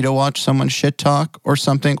funny to watch someone shit talk or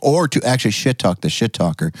something, or to actually shit talk the shit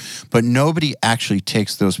talker. But nobody actually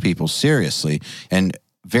takes those people seriously. And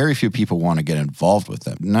very few people want to get involved with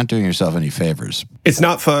them. Not doing yourself any favors. It's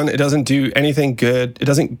not fun. It doesn't do anything good. It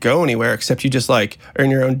doesn't go anywhere except you just like are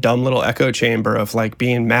in your own dumb little echo chamber of like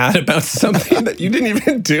being mad about something that you didn't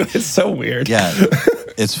even do. It's so weird. Yeah,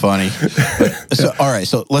 it's funny. So, all right,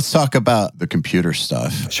 so let's talk about the computer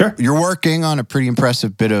stuff. Sure. You're working on a pretty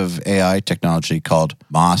impressive bit of AI technology called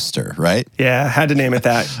Master, right? Yeah, I had to name it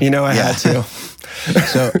that. You know, I had to.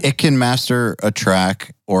 So it can master a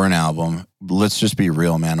track or an album. Let's just be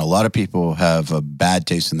real, man. A lot of people have a bad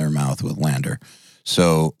taste in their mouth with Lander.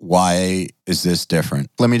 So why is this different?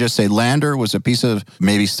 Let me just say, Lander was a piece of,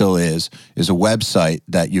 maybe still is a website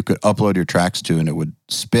that you could upload your tracks to and it would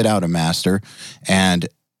spit out a master, and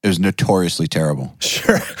it was notoriously terrible.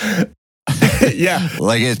 Sure. Yeah.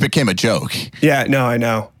 Like, it became a joke. Yeah, no, I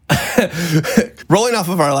know. Rolling off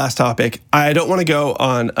of our last topic, I don't want to go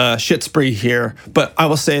on a shit spree here, but I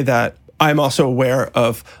will say that I'm also aware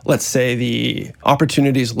of, let's say, the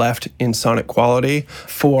opportunities left in sonic quality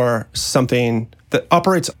for something that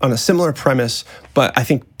operates on a similar premise, but I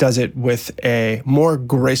think does it with a more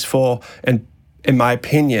graceful and, in my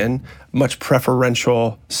opinion, much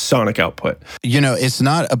preferential sonic output. You know, it's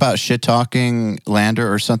not about shit talking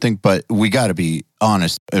Lander or something, but we got to be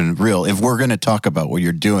honest and real. If we're going to talk about what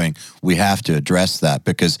you're doing, we have to address that,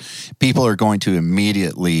 because people are going to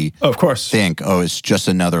immediately, of course, think, oh, it's just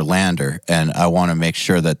another Lander. And I want to make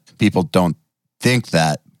sure that people don't think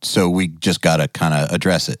that. So we just got to kind of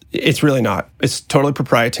address it. It's really not. It's totally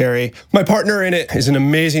proprietary. My partner in it is an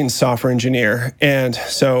amazing software engineer. And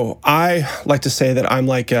so I like to say that I'm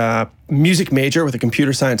like a music major with a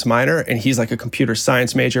computer science minor, and he's like a computer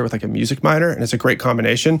science major with like a music minor. And it's a great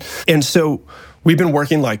combination. And so we've been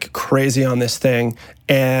working like crazy on this thing,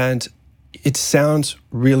 and it sounds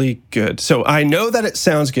really good. So I know that it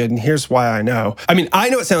sounds good, and here's why I know. I mean, I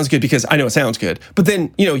know it sounds good because I know it sounds good. But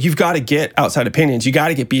then, you know, you've got to get outside opinions. You got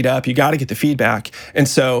to get beat up. You got to get the feedback. And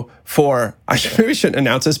so maybe shouldn't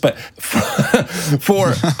announce this, but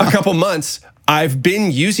for a couple months, I've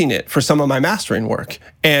been using it for some of my mastering work.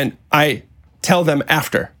 And I tell them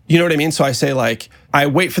after. You know what I mean? So I say, like, I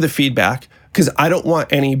wait for the feedback because I don't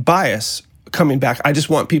want any bias coming back. I just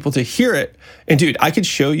want people to hear it. And dude, I could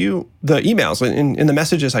show you the emails in the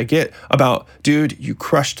messages I get about, dude, you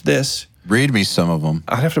crushed this. Read me some of them.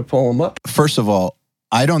 I'd have to pull them up. First of all,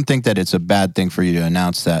 I don't think that it's a bad thing for you to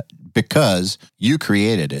announce that, because you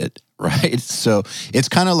created it, right? So it's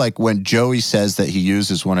kind of like when Joey says that he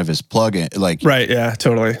uses one of his plugins, like, right, yeah,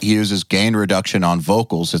 totally. He uses gain reduction on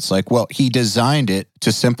vocals. It's like, well, he designed it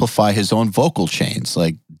to simplify his own vocal chains.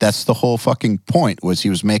 Like, that's the whole fucking point, was he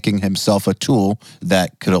was making himself a tool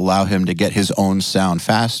that could allow him to get his own sound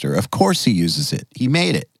faster. Of course he uses it. He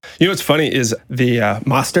made it. You know what's funny is the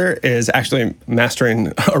master is actually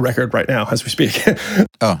mastering a record right now as we speak.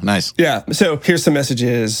 Oh, nice. Yeah. So here's some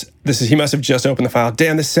messages. He must have just opened the file.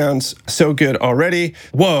 Damn, this sounds so good already.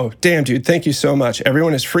 Whoa, damn, dude, thank you so much.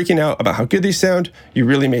 Everyone is freaking out about how good these sound. You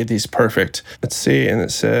really made these perfect. Let's see. And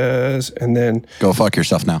it says, and then... Go fuck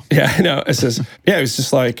yourself now. Yeah, no, it says, yeah, it was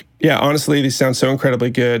just like, yeah, honestly, these sound so incredibly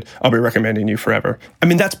good. I'll be recommending you forever. I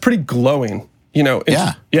mean, that's pretty glowing.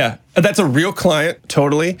 Yeah. That's a real client,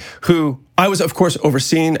 totally, who I was, of course,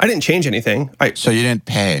 overseeing. I didn't change anything. So you didn't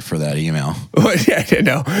pay for that email? Yeah,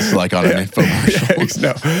 no. It's like on an infomercial.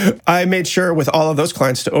 No. I made sure with all of those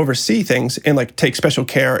clients to oversee things and like take special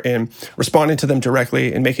care in responding to them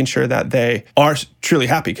directly and making sure that they are truly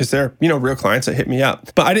happy because they're, real clients that hit me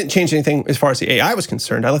up. But I didn't change anything as far as the AI was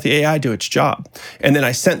concerned. I let the AI do its job. And then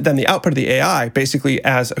I sent them the output of the AI basically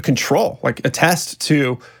as a control, like a test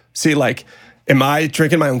to see like, am I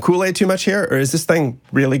drinking my own Kool-Aid too much here, or is this thing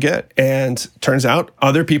really good? And turns out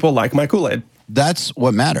other people like my Kool-Aid. That's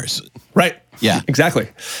what matters. Right. Yeah. Exactly.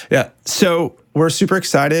 Yeah. So we're super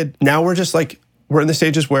excited. Now we're just like, we're in the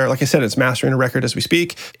stages where, like I said, it's mastering a record as we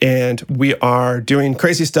speak. And we are doing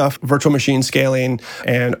crazy stuff, virtual machine scaling,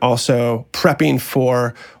 and also prepping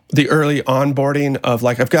for the early onboarding of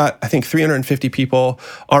like, I've got, I think 350 people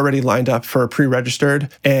already lined up for pre-registered.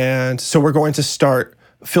 And so we're going to start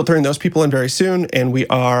filtering those people in very soon, and we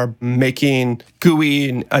are making GUI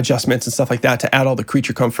and adjustments and stuff like that to add all the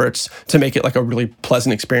creature comforts to make it like a really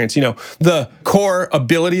pleasant experience. The core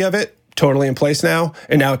ability of it totally in place now,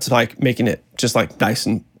 and now it's like making it just like nice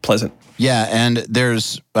and pleasant. Yeah, and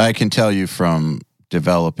I can tell you from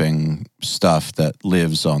developing stuff that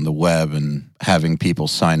lives on the web and having people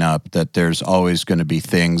sign up that there's always going to be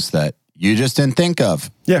things that you just didn't think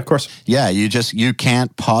of. Yeah, of course. Yeah, you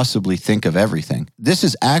can't possibly think of everything. This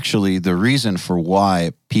is actually the reason for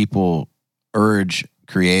why people urge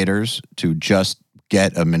creators to just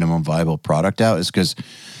get a minimum viable product out, is because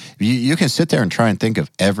you can sit there and try and think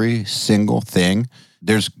of every single thing.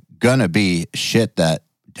 There's gonna be shit that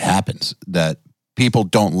happens that people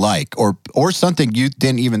don't like, or something you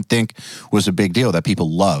didn't even think was a big deal that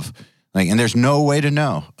people love. And there's no way to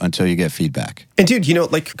know until you get feedback. And dude,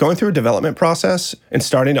 like going through a development process and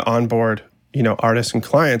starting to onboard, artists and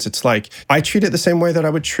clients, it's like, I treat it the same way that I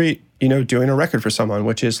would treat, doing a record for someone,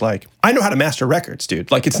 which is like, I know how to master records, dude.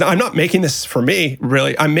 Like I'm not making this for me,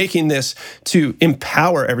 really. I'm making this to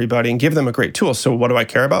empower everybody and give them a great tool. So what do I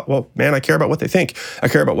care about? Well, man, I care about what they think. I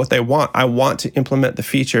care about what they want. I want to implement the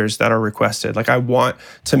features that are requested. Like I want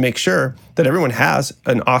to make sure that everyone has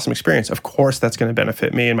an awesome experience. Of course, that's going to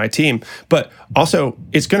benefit me and my team, but also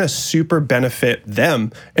it's going to super benefit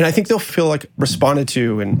them. And I think they'll feel like responded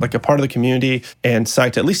to and like a part of the community and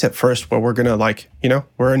psyched, at least at first, where we're going to like,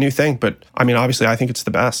 we're a new thing. But I mean, obviously, I think it's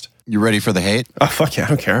the best. You ready for the hate? Oh, fuck yeah, I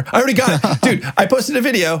don't care. I already got it. Dude, I posted a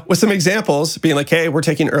video with some examples being like, hey, we're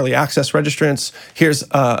taking early access registrants. Here's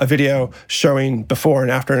a video showing before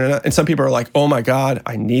and after. And some people are like, oh my God,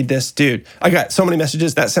 I need this. Dude, I got so many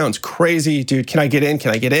messages. That sounds crazy. Dude, can I get in?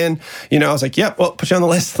 Can I get in? I was like, yep, well, put you on the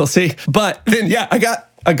list. They'll see. But then, yeah, I got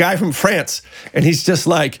a guy from France, and he's just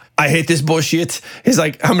like, I hate this bullshit. He's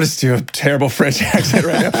like, I'm going to do a terrible French accent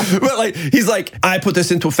right now. But like, he's like, I put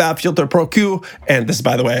this into FabFilter Pro Q. And this is,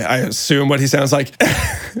 by the way, I assume what he sounds like.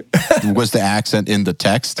 Was the accent in the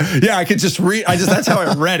text? Yeah, I could just read. That's how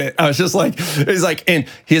I read it. I was just like, he's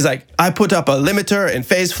like, I put up a limiter and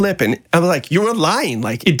phase flip. And I was like, you were lying.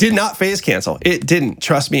 Like, it did not phase cancel. It didn't.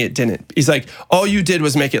 Trust me, it didn't. He's like, all you did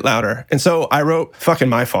was make it louder. And so I wrote, fucking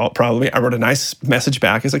my fault, probably. I wrote a nice message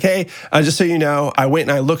back. It's like, hey, just so you know, I went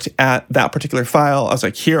and I looked at that particular file. I was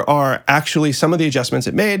like, here are actually some of the adjustments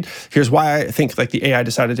it made. Here's why I think like the AI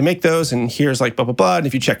decided to make those. And here's like blah, blah, blah. And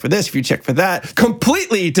if you check for this, if you check for that,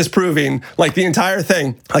 completely disproving like the entire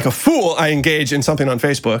thing. Like a fool, I engage in something on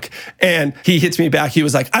Facebook, and he hits me back. He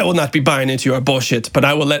was like, I will not be buying into your bullshit, but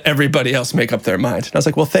I will let everybody else make up their mind. And I was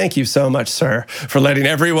like, well, thank you so much, sir, for letting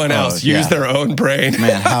everyone else use their own brain.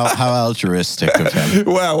 Man, how altruistic of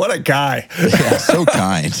him. Wow, what a guy. Yeah, so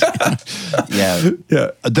kind.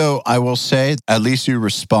 Yeah. Though I will say, at least you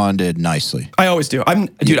responded nicely. I always do.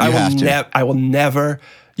 I will never.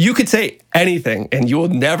 You could say anything, and you will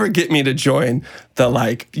never get me to join the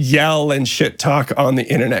like yell and shit talk on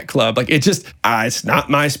the internet club. Like it's not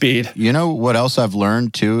my speed. You know what else I've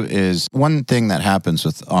learned too is one thing that happens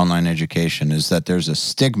with online education is that there's a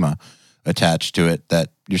stigma attached to it that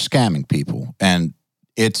you're scamming people, and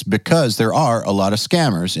it's because there are a lot of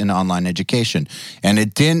scammers in online education. And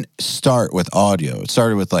it didn't start with audio. It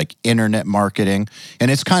started with like internet marketing.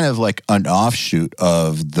 And it's kind of like an offshoot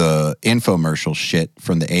of the infomercial shit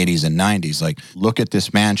from the 80s and 90s. Like, look at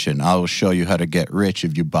this mansion. I will show you how to get rich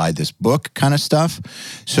if you buy this book kind of stuff.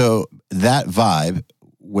 So that vibe,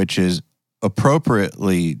 which is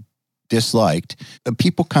appropriately disliked,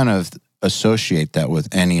 people kind of associate that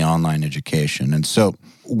with any online education. And so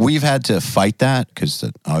we've had to fight that because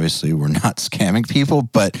obviously we're not scamming people,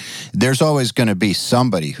 but there's always going to be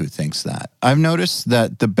somebody who thinks that. I've noticed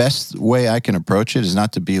that the best way I can approach it is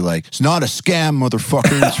not to be like, it's not a scam,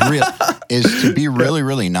 motherfucker, it's real. is to be really,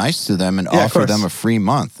 really nice to them and offer them a free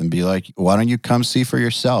month and be like, why don't you come see for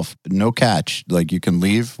yourself? No catch. Like, you can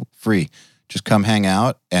leave free. Just come hang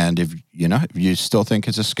out. And if you still think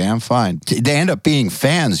it's a scam, fine. They end up being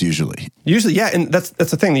fans usually. Usually, yeah. And that's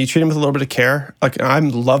the thing. You treat them with a little bit of care. Like, I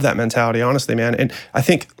love that mentality, honestly, man. And I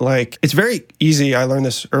think, like, it's very easy. I learned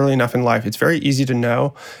this early enough in life. It's very easy to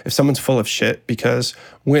know if someone's full of shit, because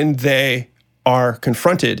when they are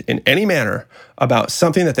confronted in any manner about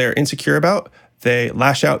something that they're insecure about, they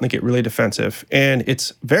lash out and they get really defensive. And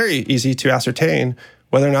it's very easy to ascertain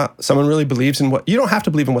whether or not someone really believes in what... You don't have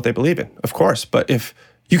to believe in what they believe in, of course, but if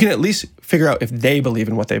you can at least figure out if they believe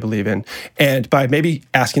in what they believe in, and by maybe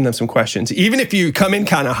asking them some questions, even if you come in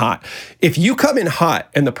kind of hot. If you come in hot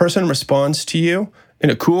and the person responds to you in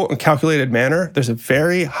a cool and calculated manner, there's a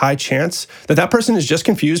very high chance that that person is just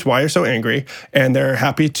confused why you're so angry, and they're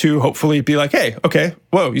happy to hopefully be like, hey, okay,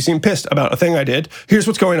 whoa, you seem pissed about a thing I did. Here's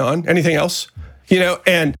what's going on. Anything else?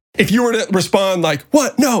 And if you were to respond like,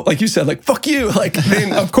 what? No, like you said, like, fuck you. Like,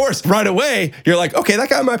 then of course, right away, you're like, okay, that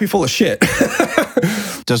guy might be full of shit.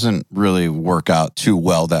 Doesn't really work out too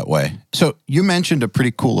well that way. So you mentioned a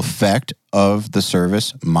pretty cool effect of the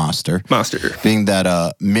service, Master. Being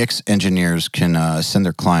that mix engineers can send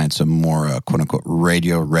their clients a more quote unquote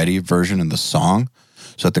radio ready version of the song,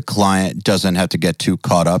 so that the client doesn't have to get too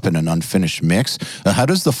caught up in an unfinished mix. How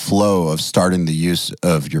does the flow of starting the use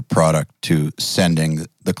of your product to sending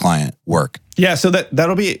the client work? Yeah, so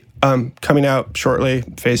that'll be coming out shortly,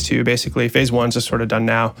 phase 2, basically. Phase 1's just sort of done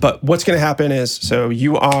now. But what's going to happen is, so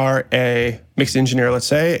you are a mix engineer, let's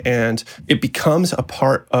say, and it becomes a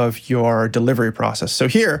part of your delivery process. So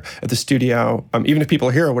here at the studio, even if people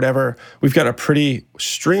are here or whatever, we've got a pretty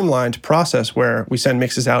streamlined process where we send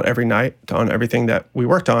mixes out every night on everything that we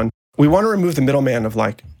worked on. We want to remove the middleman of,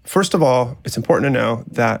 like, first of all, it's important to know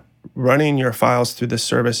that running your files through this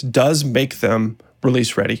service does make them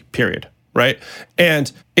release ready, period. Right? And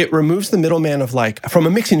it removes the middleman of, like, from a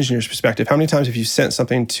mix engineer's perspective, how many times have you sent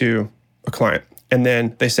something to a client and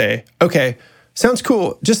then they say, okay, sounds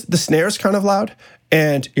cool, just the snare's kind of loud.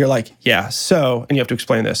 And you're like, yeah, so, and you have to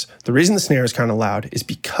explain this. The reason the snare is kind of loud is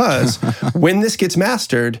because when this gets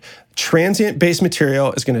mastered, transient bass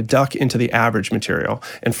material is going to duck into the average material.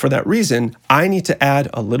 And for that reason, I need to add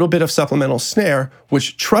a little bit of supplemental snare,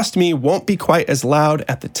 which, trust me, won't be quite as loud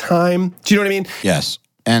at the time. Do you know what I mean? Yes.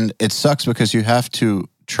 And it sucks because you have to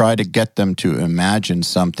try to get them to imagine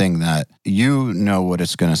something that you know what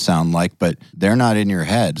it's going to sound like, but they're not in your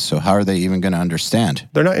head. So how are they even going to understand?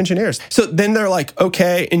 They're not engineers. So then they're like,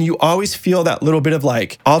 okay. And you always feel that little bit of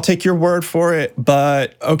like, I'll take your word for it,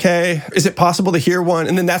 but okay, is it possible to hear one?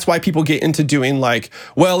 And then that's why people get into doing like,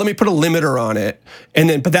 well, let me put a limiter on it. And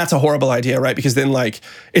then, but that's a horrible idea, right? Because then like,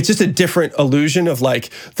 it's just a different illusion of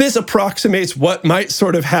like, this approximates what might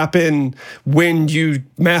sort of happen when you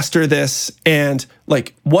master this. And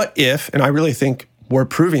like, what if, and I really think we're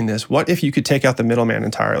proving this, what if you could take out the middleman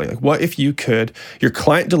entirely? Like, what if you could, your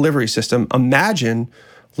client delivery system, imagine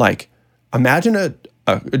a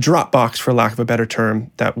Dropbox, for lack of a better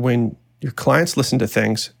term, that when your clients listen to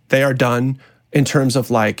things, they are done in terms of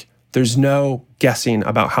like, there's no guessing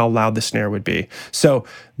about how loud the snare would be. So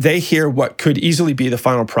they hear what could easily be the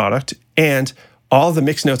final product, and all the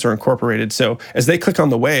mix notes are incorporated. So as they click on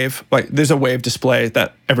the wave, like there's a wave display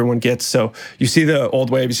that everyone gets. So you see the old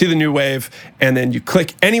wave, you see the new wave, and then you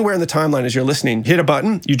click anywhere in the timeline as you're listening, hit a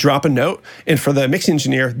button, you drop a note. And for the mix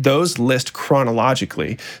engineer, those list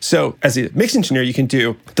chronologically. So as a mix engineer, you can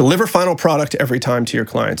deliver final product every time to your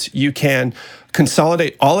clients. You can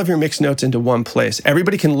consolidate all of your mix notes into one place.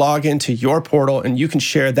 Everybody can log into your portal and you can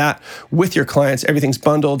share that with your clients. Everything's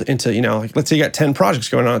bundled into, like, let's say you got 10 projects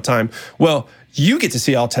going on at a time. Well, you get to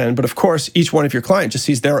see all 10, but of course, each one of your clients just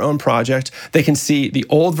sees their own project. They can see the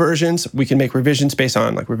old versions. We can make revisions based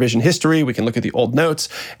on like revision history. We can look at the old notes.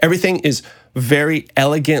 Everything is very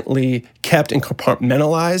elegantly kept and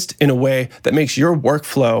compartmentalized in a way that makes your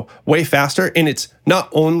workflow way faster. And it's not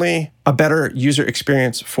only a better user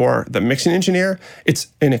experience for the mixing engineer, it's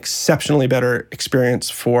an exceptionally better experience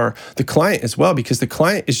for the client as well, because the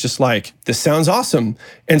client is just like, this sounds awesome.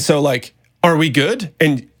 And so like, are we good?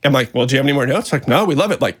 And I'm like, well, do you have any more notes? Like, no, we love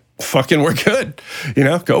it. Like, fucking, we're good.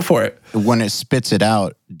 Go for it. When it spits it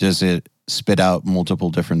out, does it spit out multiple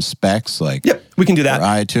different specs? Like, yep, we can do that.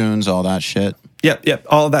 iTunes, all that shit. Yep.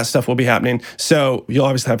 All of that stuff will be happening. So you'll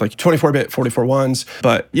obviously have like 24-bit, 44 ones.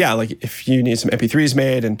 But yeah, like if you need some MP3s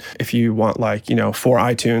made and if you want like, 4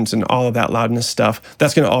 iTunes and all of that loudness stuff,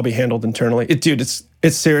 that's going to all be handled internally.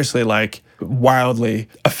 It's seriously like wildly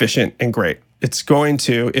efficient and great. It's going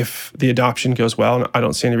to, if the adoption goes well, and I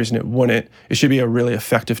don't see any reason it wouldn't, it should be a really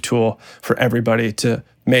effective tool for everybody to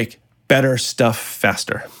make better stuff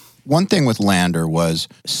faster. One thing with Lander was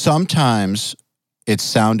sometimes it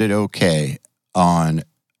sounded okay on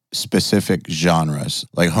specific genres,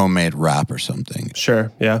 like homemade rap or something.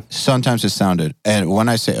 Sure, yeah. Sometimes it sounded, and when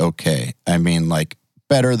I say okay, I mean like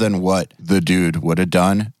better than what the dude would have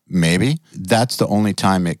done, maybe. That's the only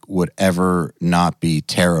time it would ever not be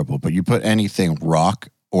terrible. But you put anything rock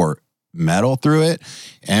or metal through it,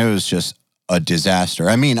 and it was just a disaster.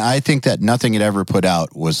 I mean, I think that nothing it ever put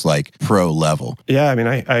out was like pro level. Yeah, I mean,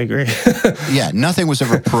 I agree. Yeah, nothing was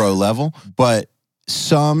ever pro level, but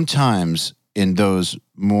sometimes in those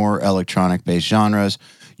more electronic based genres,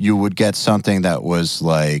 you would get something that was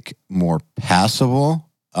like more passable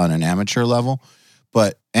on an amateur level.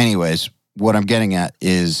 But anyways, what I'm getting at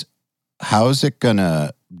is how is it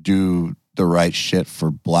gonna do the right shit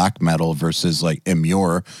for black metal versus like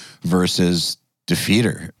Immure versus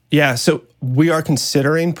Defeater? Yeah, so we are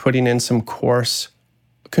considering putting in some coarse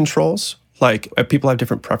controls. Like people have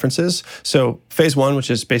different preferences. So phase one,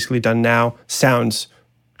 which is basically done now, sounds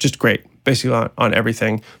just great, basically on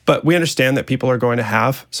everything. But we understand that people are going to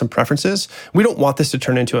have some preferences. We don't want this to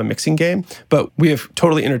turn into a mixing game, but we have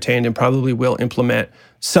totally entertained and probably will implement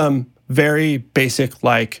some very basic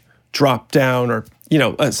like drop down or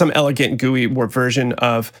some elegant GUI more version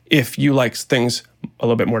of if you like things a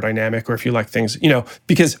little bit more dynamic or if you like things,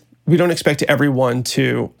 because we don't expect everyone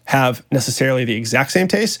to have necessarily the exact same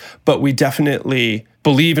taste, but we definitely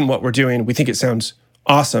believe in what we're doing. We think it sounds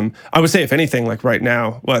awesome. I would say if anything, like right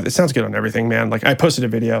now, well, it sounds good on everything, man. Like I posted a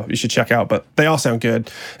video you should check out, but they all sound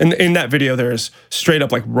good. And in that video, there's straight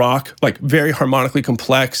up like rock, like very harmonically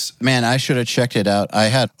complex. Man, I should have checked it out. I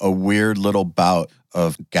had a weird little bout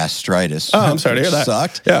of gastritis. Oh, I'm sorry to hear that.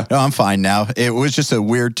 Sucked. Yeah. No, I'm fine now. It was just a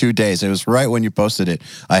weird 2 days. It was right when you posted it.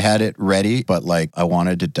 I had it ready, but like I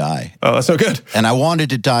wanted to die. Oh, that's so good. And I wanted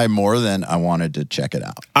to die more than I wanted to check it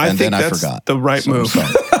out. I think that's the right move.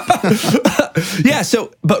 Yeah.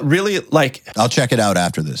 So, but really like, I'll check it out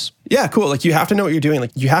after this. Yeah, cool. Like you have to know what you're doing.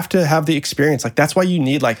 Like you have to have the experience. Like that's why you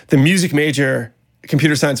need like the music major,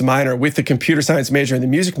 computer science minor with the computer science major and the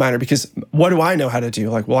music minor, because what do I know how to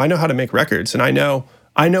do? Like, well, I know how to make records and I know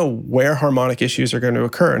where harmonic issues are going to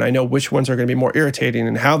occur and I know which ones are going to be more irritating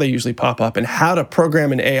and how they usually pop up and how to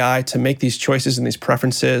program an AI to make these choices and these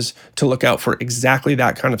preferences to look out for exactly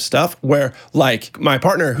that kind of stuff. Where like my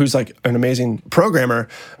partner, who's like an amazing programmer,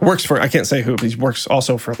 works for, I can't say who, but he works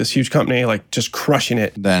also for this huge company, like just crushing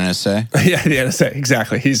it. The NSA? Yeah, the NSA,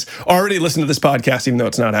 exactly. He's already listened to this podcast, even though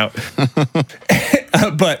it's not out.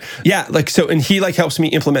 But yeah, like, so, and he like helps me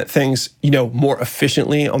implement things, more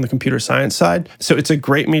efficiently on the computer science side. So it's a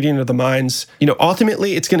great meeting of the minds.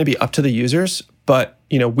 Ultimately it's going to be up to the users, but,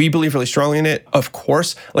 we believe really strongly in it. Of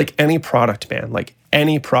course, like any product, man, like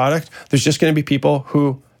any product, there's just going to be people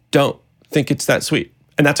who don't think it's that sweet.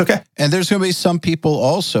 And that's okay. And there's going to be some people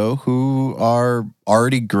also who are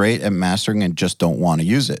already great at mastering and just don't want to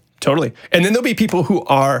use it. Totally. And then there'll be people who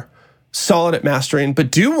are solid at mastering,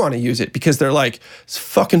 but do want to use it because they're like, it's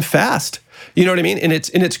fucking fast. You know what I mean? And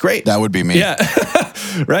it's great. That would be me. Yeah.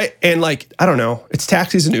 Right. And like, I don't know, it's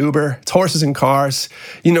taxis and Uber, it's horses and cars.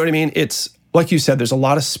 You know what I mean? It's like you said, there's a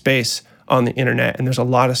lot of space on the internet and there's a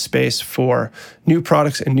lot of space for new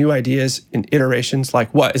products and new ideas and iterations.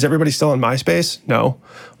 Like what? Is everybody still on MySpace? No.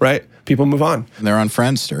 Right? People move on. They're on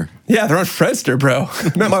Friendster. Yeah, they're on Friendster, bro.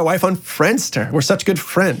 I met my wife on Friendster. We're such good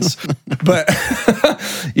friends. But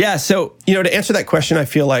yeah, so, to answer that question, I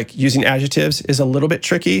feel like using adjectives is a little bit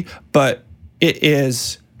tricky, but it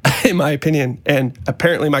is, in my opinion, and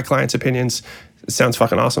apparently my clients' opinions, it sounds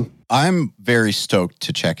fucking awesome. I'm very stoked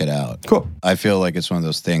to check it out. Cool. I feel like it's one of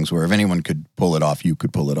those things where if anyone could pull it off, you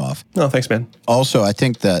could pull it off. Oh, thanks, man. Also, I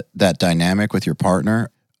think that dynamic with your partner,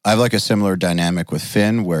 I have like a similar dynamic with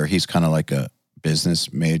Finn where he's kind of like a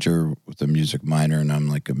business major with a music minor and I'm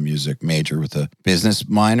like a music major with a business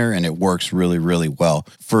minor, and it works really, really well.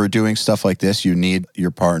 For doing stuff like this, you need your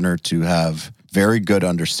partner to have very good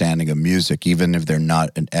understanding of music, even if they're not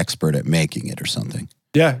an expert at making it or something.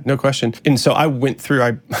 Yeah, no question. And so I burned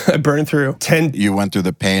through 10. You went through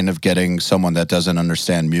the pain of getting someone that doesn't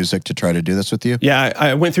understand music to try to do this with you? Yeah,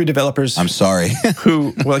 I went through developers. I'm sorry.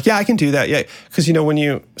 Who were like, yeah, I can do that. Yeah, because when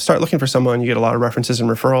you start looking for someone, you get a lot of references and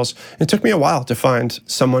referrals. It took me a while to find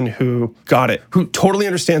someone who got it, who totally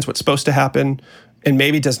understands what's supposed to happen, and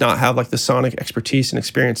maybe does not have like the sonic expertise and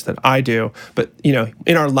experience that I do. But,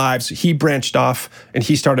 in our lives, he branched off and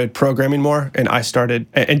he started programming more, and I started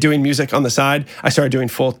and doing music on the side. I started doing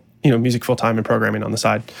music full time and programming on the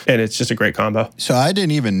side. And it's just a great combo. So I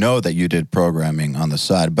didn't even know that you did programming on the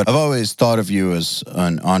side, but I've always thought of you as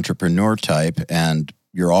an entrepreneur type and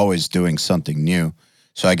you're always doing something new.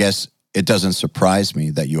 So I guess it doesn't surprise me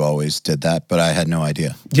that you always did that, but I had no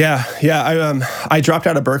idea. Yeah. I dropped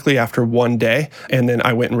out of Berkeley after one day, and then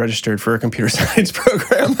I went and registered for a computer science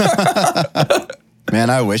program. Man,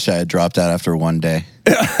 I wish I had dropped out after one day.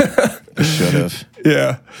 I should have.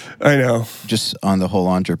 Yeah, I know. Just on the whole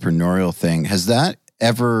entrepreneurial thing, has that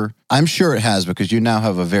ever, I'm sure it has, because you now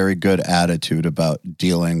have a very good attitude about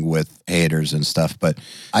dealing with haters and stuff, but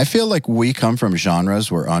I feel like we come from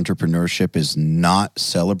genres where entrepreneurship is not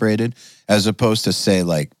celebrated, as opposed to, say,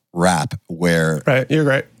 like rap, where Right, you're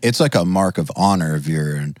right. it's like a mark of honor if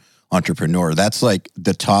you're an entrepreneur. That's like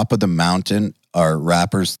the top of the mountain are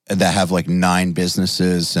rappers that have like 9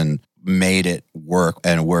 businesses and made it work,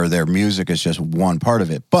 and where their music is just one part of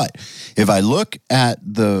it. But if I look at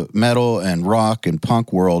the metal and rock and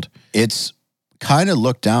punk world, it's kind of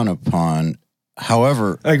looked down upon.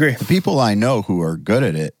 However, I agree. the people I know who are good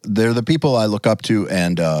at it, they're the people I look up to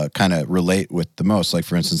and kind of relate with the most. Like,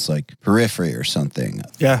 for instance, like Periphery or something.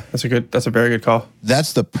 Yeah, that's a very good call.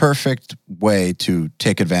 That's the perfect way to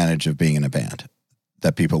take advantage of being in a band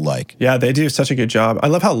that people like. Yeah, they do such a good job. I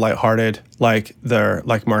love how lighthearted like their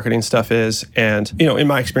like marketing stuff is. And, you know, in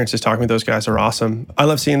my experiences talking with those guys are awesome. I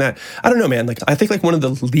love seeing that. I don't know, man. Like, I think like one of the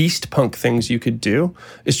least punk things you could do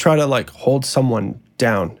is try to like hold someone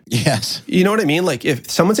down. Yes. You know what I mean? Like, if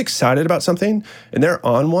someone's excited about something and they're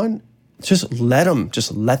on one, just let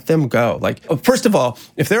them go. Like, first of all,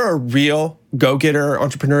 if they're a real go-getter,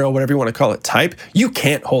 entrepreneurial, whatever you want to call it, type, you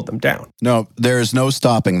can't hold them down. No, there is no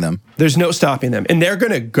stopping them. There's no stopping them. And they're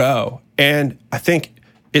going to go. And I think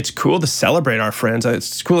it's cool to celebrate our friends.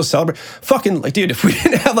 It's cool to celebrate. Fucking, like, dude, if we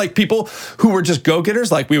didn't have, like, people who were just go-getters,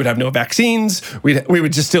 like, we would have no vaccines. We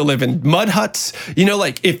would just still live in mud huts. You know,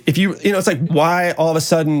 like, if you, you know, it's like, why all of a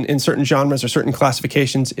sudden in certain genres or certain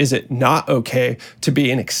classifications is it not okay to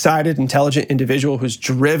be an excited, intelligent individual who's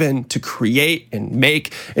driven to create and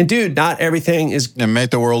make? And, dude, not everything is... And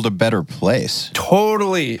make the world a better place.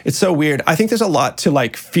 Totally. It's so weird. I think there's a lot to,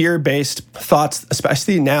 like, fear-based thoughts,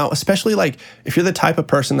 especially now, especially, like, if you're the type of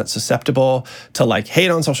person that's susceptible to like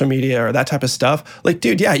hate on social media or that type of stuff, like,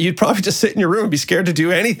 dude, yeah, you'd probably just sit in your room and be scared to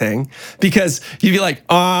do anything, because you'd be like,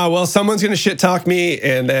 well, someone's going to shit talk me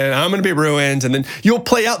and then I'm going to be ruined. And then you'll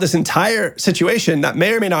play out this entire situation that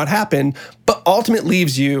may or may not happen, but ultimately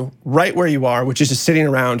leaves you right where you are, which is just sitting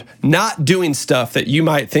around not doing stuff that you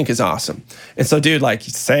might think is awesome. And so, dude, like,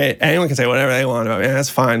 anyone can say whatever they want about me.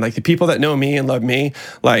 That's fine. Like, the people that know me and love me,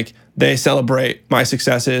 like, they celebrate my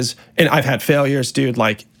successes, and I've had failures, dude.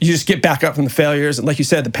 Like, you just get back up from the failures. And like you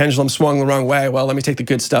said, the pendulum swung the wrong way. Well, let me take the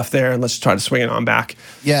good stuff there and let's try to swing it on back.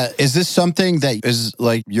 Yeah. Is this something that is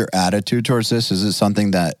like your attitude towards this? Is it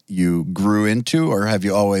something that you grew into, or have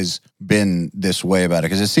you always been this way about it?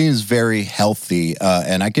 Because it seems very healthy.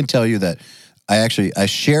 And I can tell you that I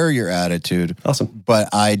share your attitude. Awesome. But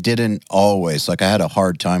I didn't always. Like, I had a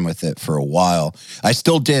hard time with it for a while. I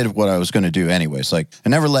still did what I was going to do anyways. Like, I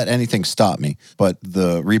never let anything stop me. But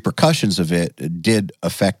the repercussions of it did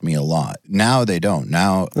affect me a lot. Now they don't.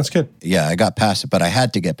 Now, that's good. Yeah, I got past it, but I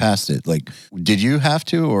had to get past it. Like, did you have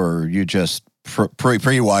to, or you just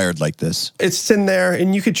pre-wired like this? It's in there,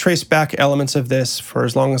 and you could trace back elements of this for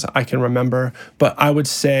as long as I can remember. But I would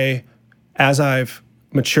say, as I've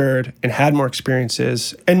matured and had more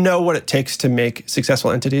experiences and know what it takes to make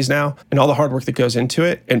successful entities now and all the hard work that goes into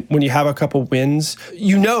it. And when you have a couple wins,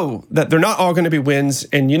 you know that they're not all going to be wins,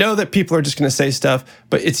 and you know that people are just going to say stuff,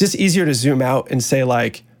 but it's just easier to zoom out and say,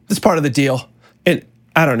 like, this is part of the deal. And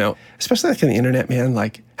I don't know, especially like in the internet, man,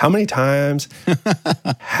 like, how many times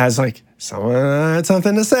has like someone had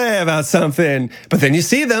something to say about something, but then you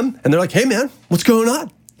see them and they're like, hey man, what's going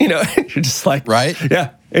on? You know, you're just like, right? Yeah.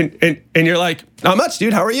 And you're like, not much,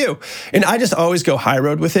 dude. How are you? And I just always go high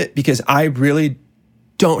road with it, because I really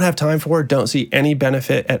don't have time for it, don't see any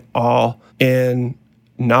benefit at all in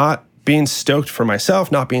not being stoked for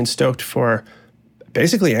myself, not being stoked for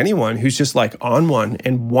basically anyone who's just like on one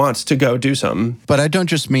and wants to go do something. But I don't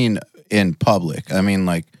just mean in public. I mean,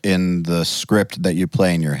 like, in the script that you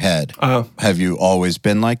play in your head. Have you always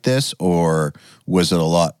been like this, or was it a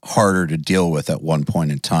lot harder to deal with at one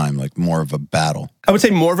point in time, like more of a battle? I would say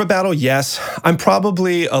more of a battle, yes. I'm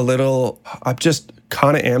probably I'm just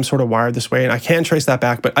kind of am sort of wired this way, and I can trace that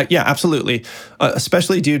back. But yeah, absolutely.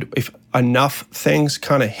 Especially, dude, if enough things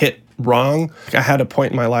kind of hit wrong. I had a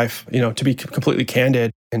point in my life, you know, to be completely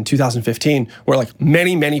candid, in 2015, where like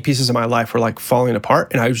many pieces of my life were like falling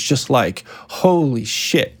apart. And I was just like, holy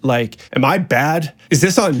shit, like, am I bad? Is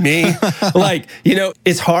this on me? Like, you know,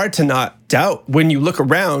 it's hard to not doubt when you look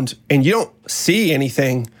around and you don't see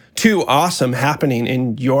anything too awesome happening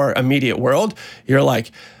in your immediate world. You're like,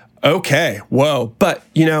 okay, whoa. But,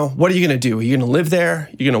 you know, what are you going to do? Are you going to live there?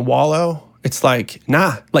 You're going to wallow? It's like,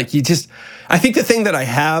 nah, like I think the thing that I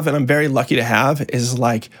have, and I'm very lucky to have, is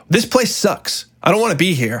like, this place sucks. I don't want to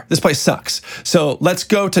be here. This place sucks. So let's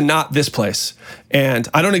go to not this place. And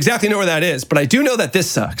I don't exactly know where that is, but I do know that this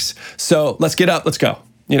sucks. So let's get up, let's go,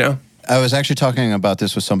 you know? I was actually talking about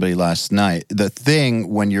this with somebody last night. The thing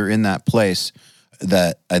when you're in that place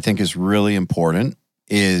that I think is really important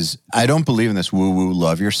is, I don't believe in this woo-woo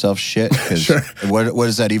love yourself shit, because Sure. what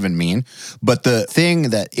does that even mean? But the thing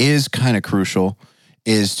that is kind of crucial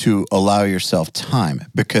is to allow yourself time,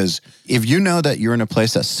 because if you know that you're in a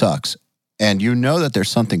place that sucks and you know that there's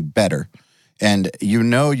something better and you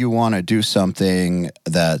know you want to do something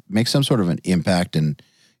that makes some sort of an impact and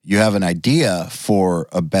you have an idea for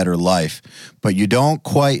a better life, but you don't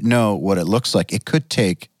quite know what it looks like, it could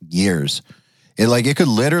take years. It could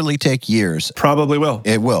literally take years. Probably will.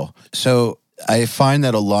 It will. So I find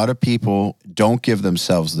that a lot of people don't give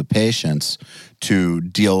themselves the patience to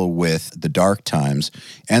deal with the dark times,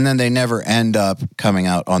 and then they never end up coming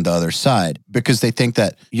out on the other side because they think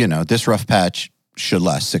that, you know, this rough patch should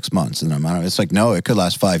last 6 months. And it's like, no, it could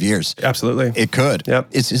last 5 years. Absolutely. It could. Yep.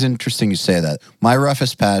 It's interesting you say that. My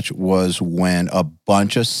roughest patch was when a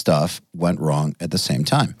bunch of stuff went wrong at the same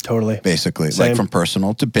time. Totally. Basically, Same. like from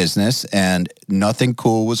personal to business, and nothing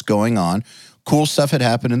cool was going on. Cool stuff had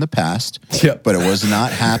happened in the past, Yep. but it was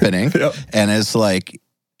not happening. Yep. And it's like,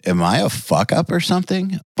 am I a fuck up or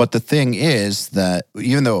something? But the thing is that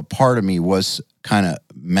even though a part of me was kind of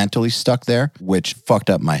mentally stuck there, which fucked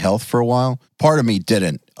up my health for a while, part of me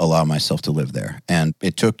didn't allow myself to live there. And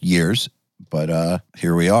it took years, but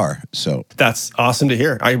here we are. So That's awesome to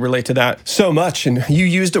hear. I relate to that so much. And you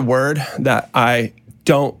used a word that I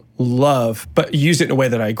don't love, but use it in a way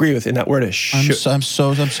that I agree with. And that word is should. I'm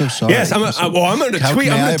so sorry. Yes, I'm going to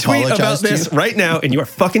tweet. I'm going to tweet about this right now, and you are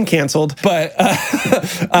fucking canceled. But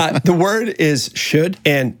the word is should,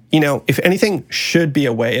 and you know, if anything should be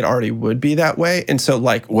a way, it already would be that way. And so,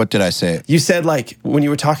 like, What did I say? you said, like, when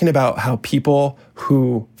you were talking about how people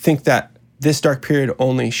who think that this dark period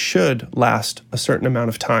only should last a certain amount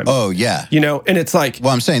of time. Oh, yeah. You know, and it's like,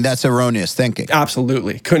 Well, I'm saying that's erroneous thinking.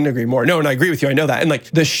 absolutely. Couldn't agree more. No, and I agree with you. I know that. And like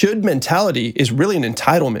the should mentality is really an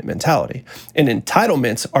entitlement mentality. And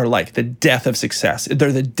entitlements are like the death of success.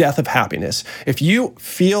 They're the death of happiness. If you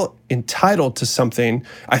feel entitled to something,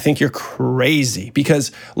 I think you're crazy,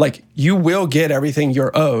 because like you will get everything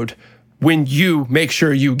you're owed when you make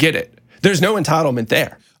sure you get it. There's no entitlement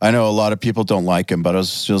there. I know a lot of people don't like him, but I was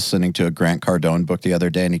just listening to a Grant Cardone book the other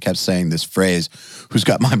day, and he kept saying this phrase, "Who's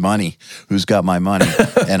got my money? Who's got my money?"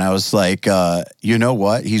 And I was like, you know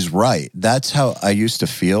what? He's right. That's how I used to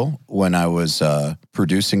feel when I was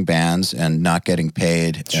producing bands and not getting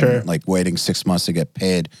paid, Sure. and like waiting 6 months to get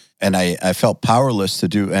paid. And I felt powerless to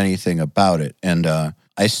do anything about it. And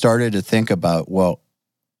I started to think about, well,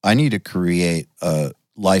 I need to create a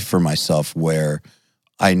life for myself where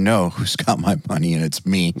I know who's got my money and it's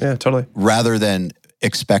me, Yeah, totally. rather than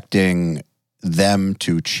expecting them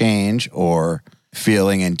to change or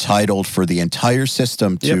feeling entitled for the entire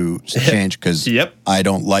system to change because Yep. I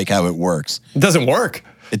don't like how it works. It doesn't work.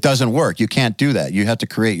 It doesn't work. You can't do that. You have to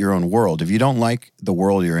create your own world. If you don't like the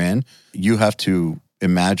world you're in, you have to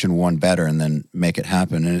imagine one better and then make it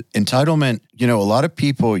happen. And entitlement, you know, a lot of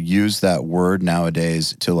people use that word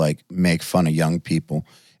nowadays to like make fun of young people.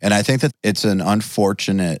 And I think that it's an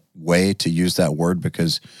unfortunate way to use that word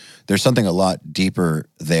because there's something a lot deeper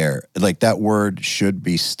there. Like that word should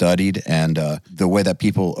be studied, and the way that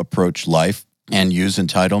people approach life and use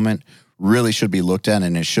entitlement really should be looked at,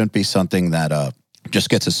 and it shouldn't be something that just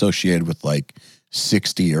gets associated with like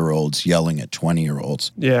 60-year-olds yelling at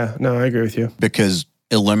 20-year-olds. Yeah, no, I agree with you. Because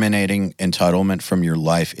eliminating entitlement from your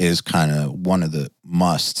life is kind of one of the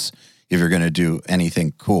musts if you're going to do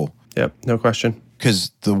anything cool. Yep, no question.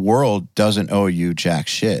 Because the world doesn't owe you jack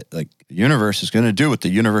shit. Like, the universe is going to do what the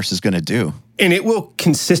universe is going to do. And it will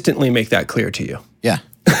consistently make that clear to you. Yeah.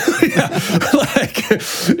 Like,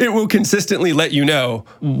 it will consistently let you know,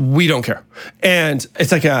 we don't care. And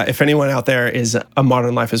it's like, if anyone out there is a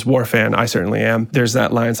Modern Life is War fan, I certainly am. There's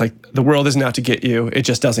that line, it's like, the world isn't out to get you, it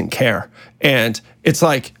just doesn't care. And it's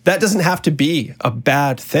like, that doesn't have to be a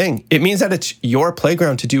bad thing. It means that it's your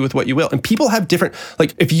playground to do with what you will. And people have different,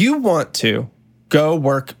 like, if you want to go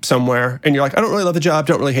work somewhere and you're like, I don't really love the job,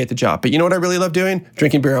 don't really hate the job, but you know what I really love doing?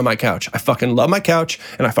 Drinking beer on my couch. I fucking love my couch,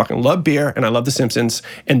 and I fucking love beer, and I love The Simpsons,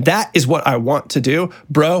 and that is what I want to do.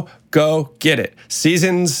 Bro, go get it.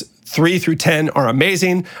 Seasons 3 through 10 are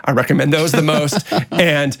amazing. I recommend those the most.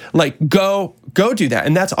 And like, go do that.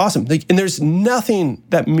 And that's awesome. Like, and there's nothing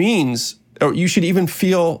that means, or you should even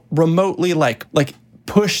feel remotely like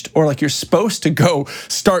pushed or like you're supposed to go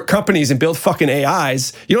start companies and build fucking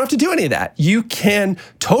AIs. You don't have to do any of that. You can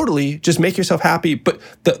totally just make yourself happy. But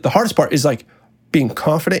the hardest part is like being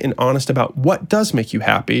confident and honest about what does make you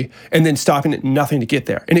happy and then stopping at nothing to get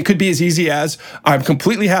there. And it could be as easy as I'm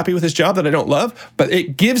completely happy with this job that I don't love, but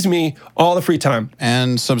it gives me all the free time.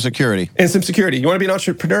 And some security. And some security. You want to be an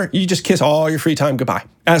entrepreneur? You just kiss all your free time goodbye.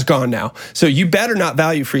 As gone now. So you better not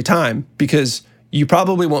value free time because you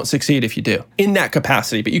probably won't succeed if you do in that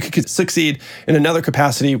capacity. But you could succeed in another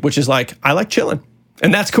capacity, which is like, I like chilling.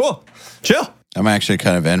 And that's cool. Chill. I'm actually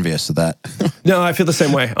kind of envious of that. No, I feel the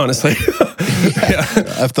same way, honestly. Yeah.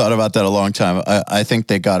 I've thought about that a long time. I think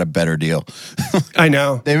they got a better deal. I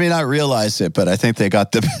know. They may not realize it, but I think they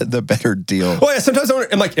got the better deal. Well, yeah, sometimes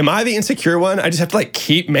I'm like, am I the insecure one? I just have to like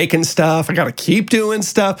keep making stuff. I got to keep doing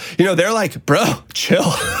stuff. You know, they're like, bro,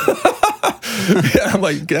 chill. Yeah, I'm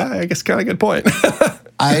like, yeah, I guess kind of good point.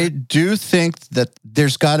 I do think that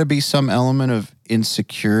there's got to be some element of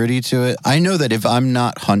insecurity to it. I know that if I'm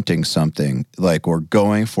not hunting something like or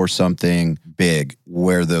going for something big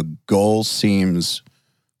where the goal seems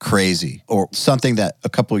crazy or something that a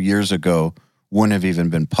couple of years ago wouldn't have even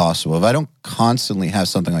been possible. If I don't constantly have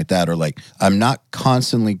something like that or like I'm not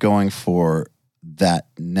constantly going for that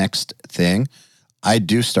next thing, I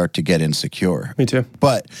do start to get insecure. Me too.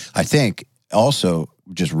 But I think also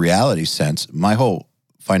just reality sense, my whole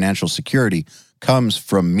financial security comes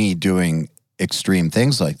from me doing extreme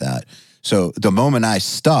things like that. So the moment I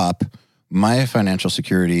stop, my financial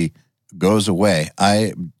security goes away.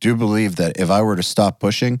 I do believe that if I were to stop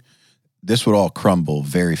pushing, this would all crumble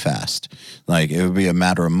very fast. Like it would be a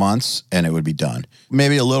matter of months and it would be done.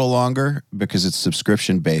 Maybe a little longer because it's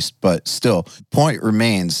subscription based, but still point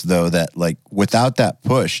remains though that like without that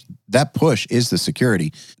push is the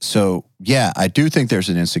security. So yeah, I do think there's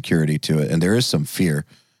an insecurity to it and there is some fear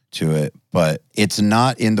to it, but it's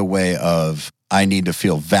not in the way of I need to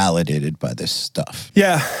feel validated by this stuff.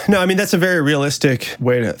 Yeah, no, I mean, that's a very realistic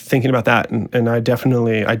way to thinking about that. And I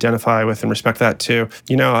definitely identify with and respect that too.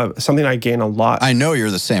 You know, something I gain a lot. I know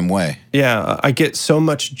you're the same way. Yeah, I get so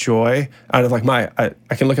much joy out of like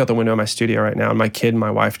I can look out the window of my studio right now and my kid and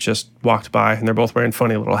my wife just walked by and they're both wearing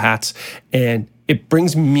funny little hats. And it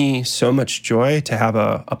brings me so much joy to have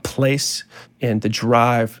a place and the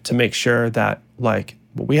drive to make sure that like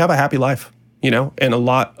we have a happy life, you know? And a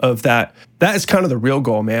lot of that is kind of the real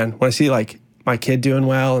goal, man. When I see like my kid doing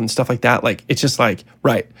well and stuff like that, like it's just like,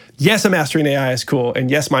 right, yes, I'm mastering AI is cool.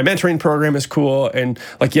 And yes, my mentoring program is cool. And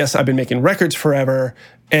like, yes, I've been making records forever.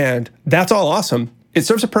 And that's all awesome. It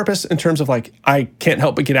serves a purpose in terms of like, I can't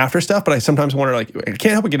help but get after stuff, but I sometimes wonder like, I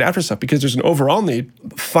can't help but get after stuff because there's an overall need.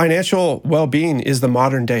 Financial well-being is the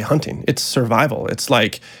modern day hunting. It's survival. It's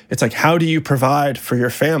like, how do you provide for your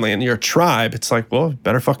family and your tribe? It's like, well,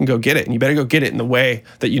 better fucking go get it. And you better go get it in the way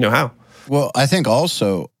that you know how. Well, I think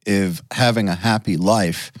also if having a happy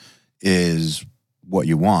life is what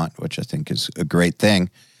you want, which I think is a great thing,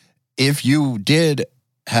 if you did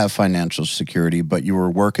have financial security, but you were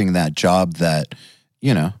working that job that,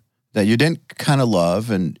 you know, that you didn't kind of love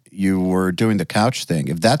and you were doing the couch thing,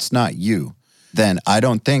 if that's not you, then I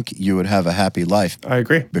don't think you would have a happy life. I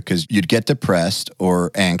agree. Because you'd get depressed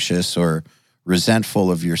or anxious or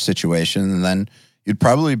resentful of your situation, and then you'd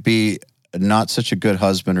probably be not such a good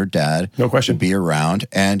husband or dad. No question. To be around,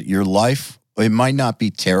 and your life, it might not be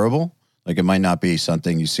terrible. Like it might not be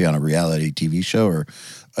something you see on a reality TV show or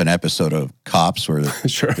an episode of Cops where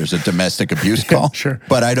Sure. There's a domestic abuse call. Sure.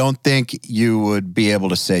 But I don't think you would be able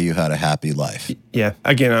to say you had a happy life. Yeah.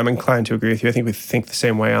 Again, I'm inclined to agree with you. I think we think the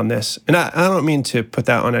same way on this. And I don't mean to put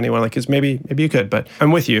that on anyone, like, because maybe you could, but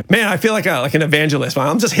I'm with you. Man, I feel like an evangelist.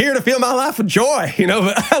 I'm just here to fill my life with joy, you know,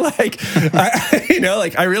 but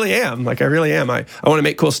I really am. Like, I really am. I want to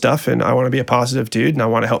make cool stuff and I want to be a positive dude and I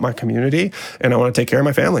want to help my community and I want to take care of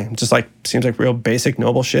my family. It just like seems like real basic,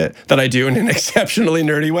 noble shit that I do in an exceptionally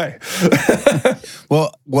nerdy way.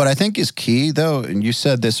 Well, what I think is key, though, and you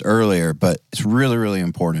said this earlier, but it's really, really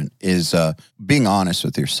important, is being honest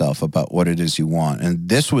with yourself about what it is you want. And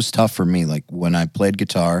this was tough for me. Like when I played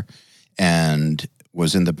guitar and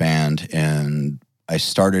was in the band and I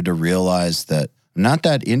started to realize that I'm not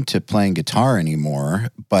that into playing guitar anymore,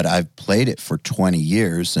 but I've played it for 20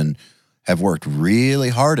 years and have worked really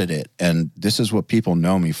hard at it. And this is what people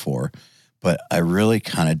know me for. But I really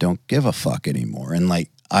kind of don't give a fuck anymore. And like,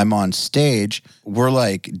 I'm on stage, we're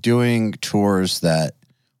like doing tours that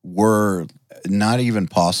were not even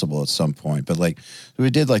possible at some point. But like, we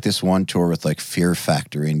did like this one tour with like Fear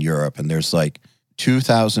Factory in Europe, and there's like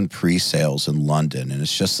 2,000 pre-sales in London, and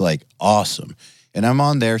it's just like awesome. And I'm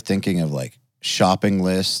on there thinking of like shopping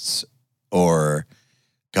lists or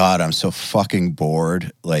God, I'm so fucking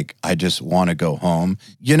bored. Like, I just want to go home.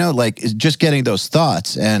 You know, like, it's just getting those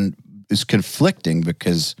thoughts, and it's conflicting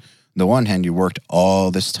because on the one hand, you worked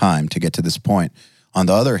all this time to get to this point. On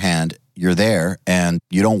the other hand, you're there and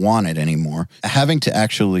you don't want it anymore. Having to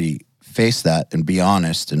actually face that and be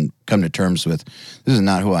honest and come to terms with, this is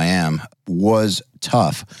not who I am, was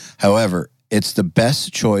tough. However, it's the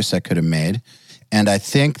best choice I could have made. And I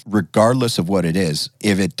think regardless of what it is,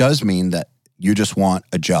 if it does mean that you just want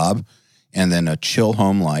a job and then a chill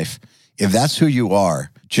home life, if that's who you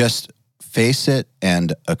are, just face it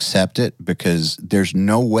and accept it, because there's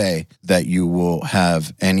no way that you will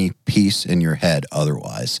have any peace in your head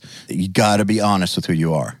otherwise. You got to be honest with who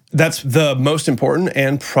you are. That's the most important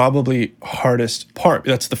and probably hardest part.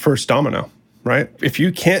 That's the first domino, right? If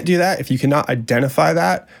you can't do that, if you cannot identify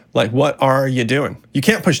that, like, what are you doing? You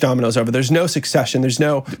can't push dominoes over. There's no succession. There's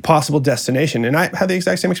no possible destination. And I had the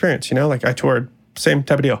exact same experience, like I toured, same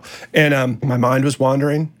type of deal. And my mind was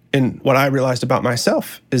wandering. And what I realized about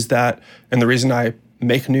myself is that, and the reason I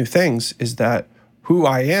make new things is that who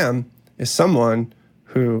I am is someone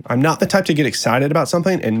who, I'm not the type to get excited about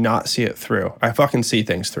something and not see it through. I fucking see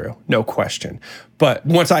things through, no question. But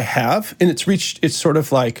once I have, and it's reached, it's sort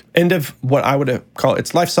of like end of what I would call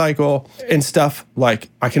its life cycle and stuff, like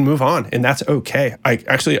I can move on, and that's okay. I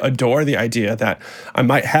actually adore the idea that I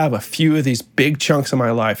might have a few of these big chunks of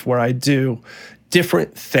my life where I do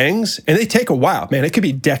different things, and they take a while, man. It could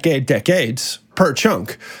be decades per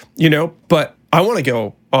chunk, but I want to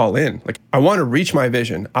go all in. Like, I want to reach my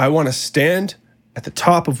vision. I want to stand at the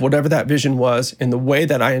top of whatever that vision was in the way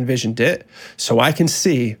that I envisioned it, so I can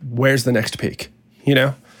see where's the next peak,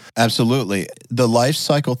 Absolutely. The life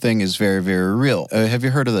cycle thing is very, very real. Have you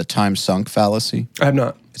heard of the time sunk fallacy? I have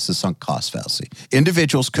not. It's the sunk cost fallacy.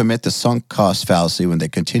 Individuals commit the sunk cost fallacy when they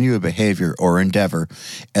continue a behavior or endeavor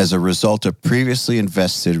as a result of previously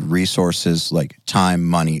invested resources like time,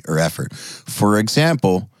 money, or effort. For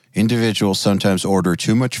example, individuals sometimes order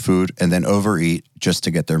too much food and then overeat just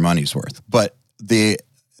to get their money's worth. But the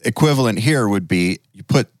equivalent here would be you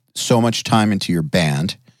put so much time into your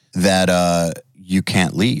band that you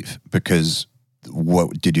can't leave, because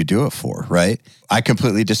what did you do it for, right? I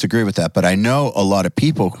completely disagree with that, but I know a lot of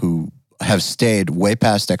people who have stayed way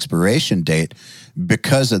past expiration date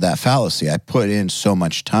because of that fallacy. I put in so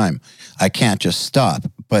much time. I can't just stop.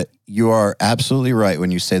 But you are absolutely right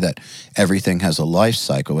when you say that everything has a life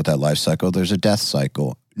cycle. With that life cycle, there's a death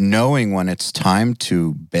cycle. Knowing when it's time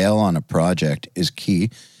to bail on a project is key.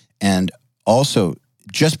 And also,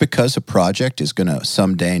 just because a project is going to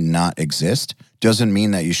someday not exist doesn't mean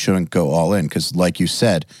that you shouldn't go all in. Because like you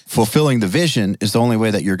said, fulfilling the vision is the only way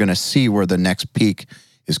that you're going to see where the next peak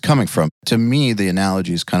is coming from. To me, the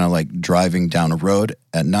analogy is kind of like driving down a road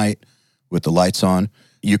at night with the lights on.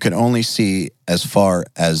 You can only see as far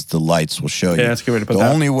as the lights will show you. Yeah, that's a good way to put that.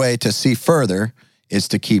 The only way to see further is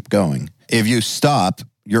to keep going. If you stop,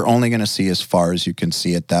 you're only going to see as far as you can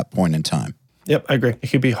see at that point in time. Yep, I agree. It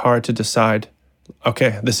could be hard to decide,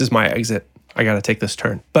 okay, this is my exit. I got to take this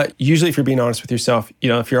turn. But usually if you're being honest with yourself,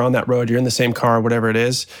 if you're on that road, you're in the same car, whatever it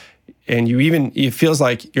is, and it feels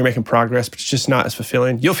like you're making progress, but it's just not as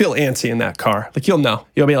fulfilling. You'll feel antsy in that car. Like, you'll know.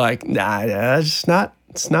 You'll be like, nah, it's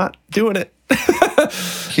not doing it.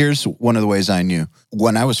 Here's one of the ways I knew.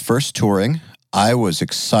 When I was first touring, I was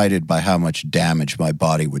excited by how much damage my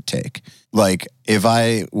body would take. Like, if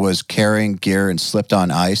I was carrying gear and slipped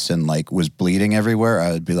on ice and was bleeding everywhere,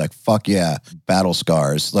 I would be like, fuck yeah, battle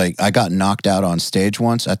scars. Like, I got knocked out on stage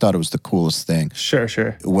once. I thought it was the coolest thing.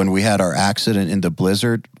 Sure. When we had our accident in the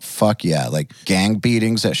blizzard, fuck yeah. Like, gang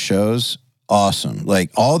beatings at shows, awesome.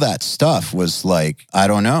 Like, all that stuff was like, I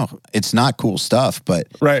don't know. It's not cool stuff, but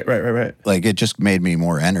Right. like, it just made me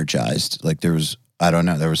more energized. Like, there was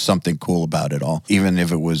something cool about it all. Even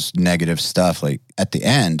if it was negative stuff, like at the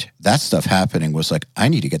end, that stuff happening was like, I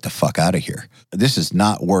need to get the fuck out of here. This is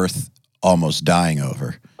not worth almost dying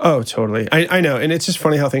over. Oh, totally. I know. And it's just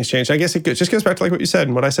funny how things change. I guess it just goes back to like what you said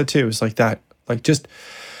and what I said too, is like that, like just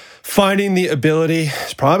finding the ability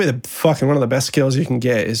is probably the fucking one of the best skills you can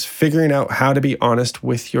get, is figuring out how to be honest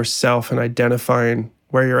with yourself and identifying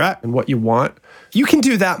where you're at and what you want. You can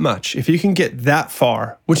do that much if you can get that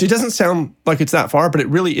far, which it doesn't sound like it's that far, but it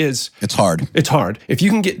really is. It's hard. It's hard. If you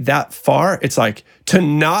can get that far, it's like to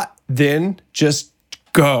not then just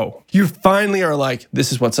go. You finally are like,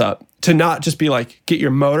 this is what's up. To not just be like, get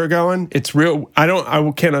your motor going. It's real.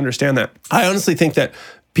 I can't understand that. I honestly think that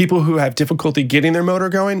people who have difficulty getting their motor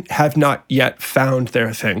going have not yet found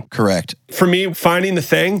their thing. Correct. For me, finding the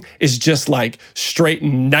thing is just like straight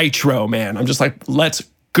nitro, man. I'm just like, let's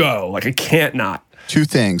go. Like, I can't not. Two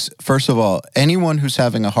things. First of all, anyone who's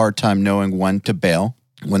having a hard time knowing when to bail,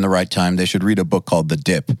 when the right time, they should read a book called The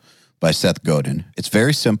Dip by Seth Godin. It's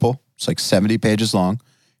very simple. It's like 70 pages long.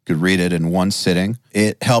 You could read it in one sitting.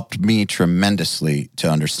 It helped me tremendously to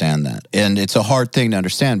understand that. And it's a hard thing to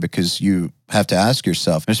understand because you have to ask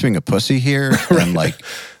yourself, am I just being a pussy here? And like,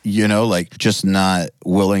 you know, like just not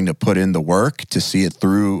willing to put in the work to see it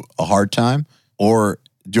through a hard time? Or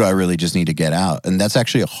do I really just need to get out? And that's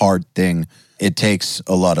actually a hard thing. It takes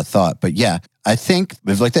a lot of thought. But yeah, I think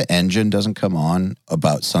if like the engine doesn't come on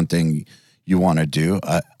about something you want to do,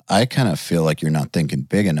 I kind of feel like you're not thinking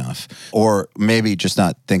big enough, or maybe just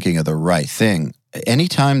not thinking of the right thing.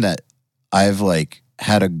 Anytime that I've like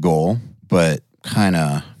had a goal, but kind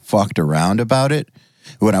of fucked around about it,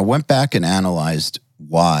 when I went back and analyzed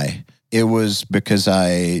why, it was because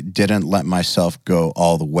I didn't let myself go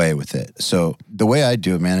all the way with it. So the way I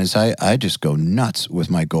do it, man, is I just go nuts with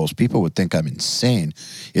my goals. People would think I'm insane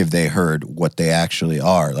if they heard what they actually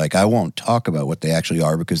are. Like, I won't talk about what they actually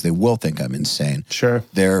are because they will think I'm insane. Sure.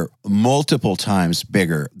 They're multiple times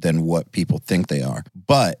bigger than what people think they are.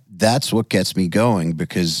 But that's what gets me going,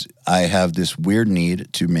 because I have this weird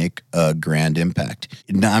need to make a grand impact.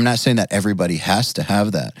 Now, I'm not saying that everybody has to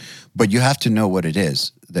have that, but you have to know what it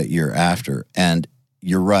is that you're after. And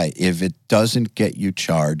you're right. If it doesn't get you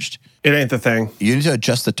charged, it ain't the thing. You need to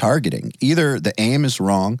adjust the targeting. Either the aim is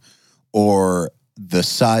wrong or the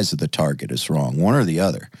size of the target is wrong, one or the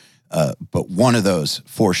other. But one of those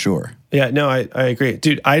for sure. Yeah, no, I agree.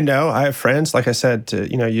 Dude, I know I have friends, like I said, to,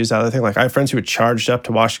 use that other thing. Like, I have friends who had charged up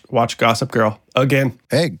to watch Gossip Girl again.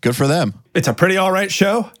 Hey, good for them. It's a pretty all right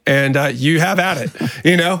show, and you have at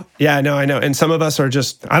it, Yeah, no, I know. And some of us are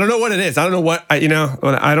just, I don't know what it is. I don't know what, I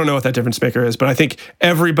don't know what that difference maker is, but I think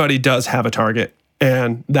everybody does have a target.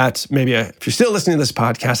 And that's maybe if you're still listening to this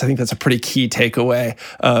podcast, I think that's a pretty key takeaway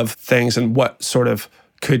of things and what sort of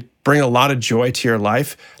could bring a lot of joy to your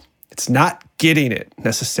life. It's not getting it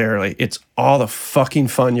necessarily. It's all the fucking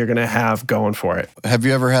fun you're going to have going for it. Have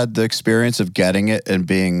you ever had the experience of getting it and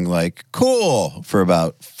being like, cool, for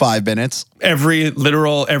about 5 minutes?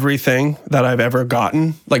 Everything that I've ever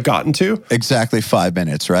gotten to. Exactly 5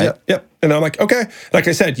 minutes, right? Yep. And I'm like, okay. Like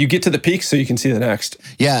I said, you get to the peak so you can see the next.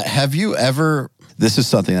 Yeah. Have you ever, this is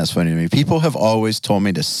something that's funny to me. People have always told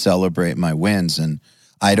me to celebrate my wins, and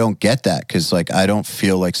I don't get that because, like, I don't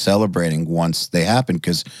feel like celebrating once they happen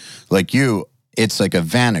because, like you, it's like a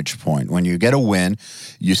vantage point. When you get a win,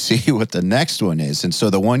 you see what the next one is. And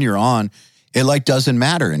so the one you're on, it, like, doesn't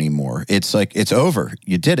matter anymore. It's like, it's over.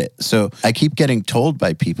 You did it. So I keep getting told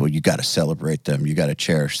by people, you got to celebrate them. You got to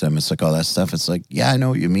cherish them. It's like all that stuff. It's like, yeah, I know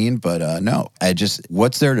what you mean, but no.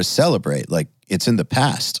 What's there to celebrate? Like, it's in the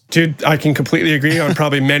past. Dude, I can completely agree on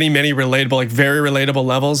probably many, many relatable, like very relatable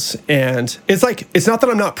levels. And it's like, it's not that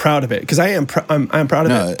I'm not proud of it, because I am I'm proud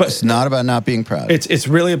of it. But it's not about not being proud. It's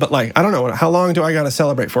really about, like, I don't know, how long do I got to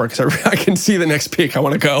celebrate for? Because I can see the next peak. I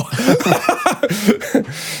want to go.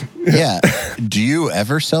 Yeah. Do you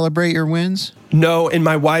ever celebrate your wins? No, and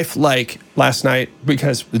my wife, like, last night,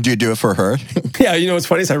 because... Do you do it for her? Yeah, what's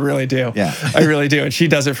funny is I really do. Yeah. I really do, and she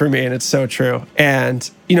does it for me, and it's so true. And,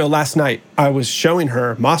 last night, I was showing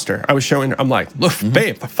her Monster. I was showing her, I'm like, look,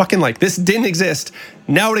 babe, fucking, like, this didn't exist.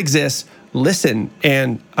 Now it exists. Listen.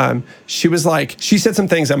 And she was like, she said some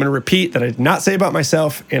things I'm going to repeat that I did not say about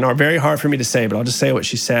myself and are very hard for me to say, but I'll just say what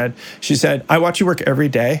she said. She said, I watch you work every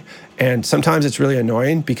day, and sometimes it's really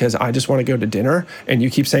annoying because I just want to go to dinner and you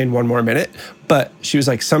keep saying 1 more minute. But she was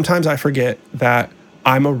like, sometimes I forget that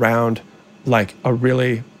I'm around, like, a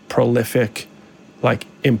really prolific, like,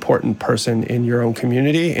 important person in your own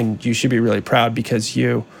community, and you should be really proud because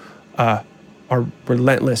you are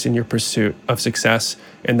relentless in your pursuit of success,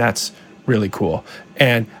 and that's really cool.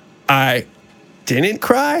 And I didn't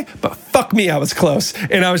cry, but fuck me, I was close.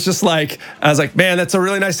 And I was like, man, that's a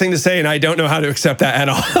really nice thing to say, and I don't know how to accept that at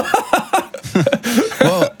all.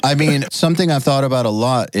 Well, I mean, something I've thought about a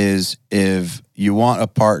lot is if you want a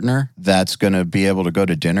partner that's going to be able to go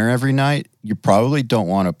to dinner every night, you probably don't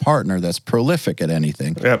want a partner that's prolific at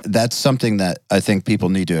anything. Yep. That's something that I think people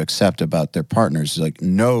need to accept about their partners. Like,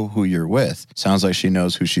 know who you're with. Sounds like she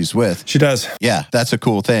knows who she's with. She does. Yeah, that's a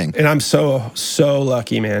cool thing. And I'm so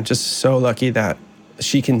lucky, man. Just so lucky that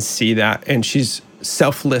she can see that, and she's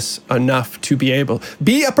selfless enough to be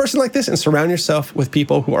a person like this, and surround yourself with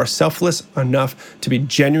people who are selfless enough to be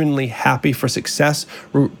genuinely happy for success,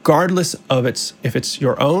 regardless of if it's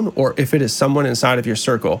your own or if it is someone inside of your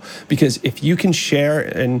circle. Because if you can share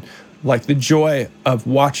in, like, the joy of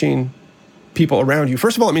watching people around you,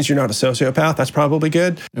 first of all, it means you're not a sociopath. That's probably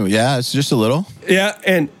good. Oh, yeah, it's just a little. Yeah,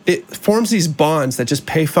 and it forms these bonds that just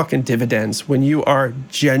pay fucking dividends when you are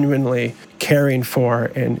genuinely caring for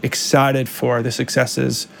and excited for the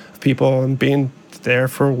successes of people and being just there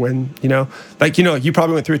for when, like, you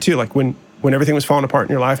probably went through it too. Like when everything was falling apart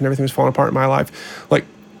in your life and everything was falling apart in my life, like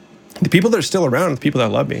the people that are still around are the people that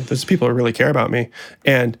love me. Those people that really care about me.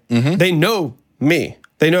 And they know me.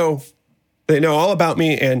 They know all about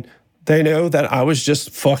me, and they know that I was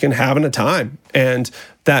just fucking having a time and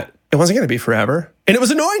that it wasn't going to be forever. And it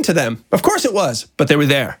was annoying to them. Of course it was, but they were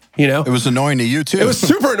there, It was annoying to you too. It was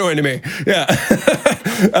super annoying to me. Yeah,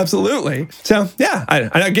 absolutely. So yeah, I'm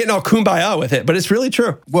not getting all kumbaya with it, but it's really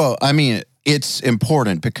true. Well, I mean, it's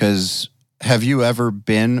important because have you ever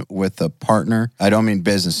been with a partner? I don't mean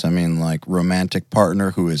business. I mean like romantic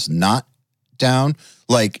partner who is not down.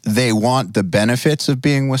 Like they want the benefits of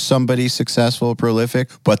being with somebody successful, prolific,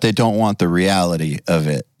 but they don't want the reality of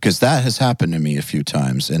it. Because that has happened to me a few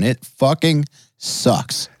times and it fucking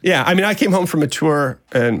sucks. Yeah, I mean, I came home from a tour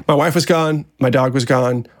and my wife was gone, my dog was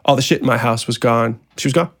gone, all the shit in my house was gone. She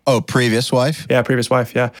was gone. Oh, previous wife? Yeah, previous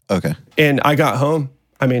wife, yeah. Okay. And I got home.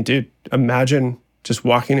 I mean, dude, imagine just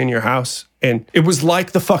walking in your house and it was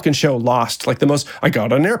like the fucking show Lost. Like I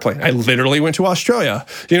got on an airplane. I literally went to Australia.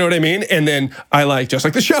 You know what I mean? And then just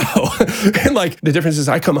like the show. And like the difference is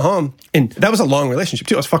I come home and that was a long relationship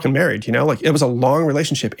too. I was fucking married, like it was a long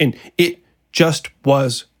relationship and it just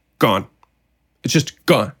was gone. It's just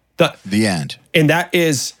gone. The end. And that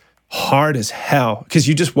is hard as hell because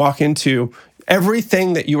you just walk into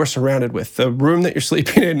everything that you are surrounded with, the room that you're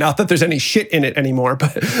sleeping in, not that there's any shit in it anymore,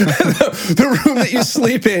 but the room that you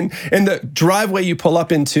sleep in and the driveway you pull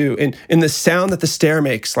up into and the sound that the stair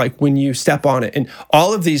makes, like when you step on it and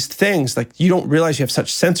all of these things, like you don't realize you have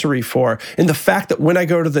such sensory for. And the fact that when I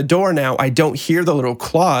go to the door now, I don't hear the little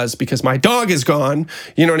claws because my dog is gone.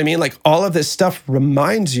 You know what I mean? Like all of this stuff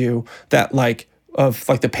reminds you that of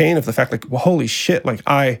the pain of the fact well, holy shit, like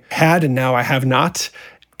I had and now I have not.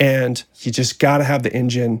 And you just got to have the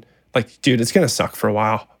engine. Like, dude, it's going to suck for a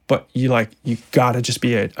while, but you got to just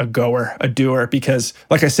be a goer, a doer, because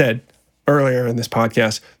like I said earlier in this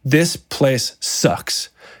podcast, this place sucks.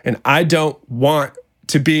 And I don't want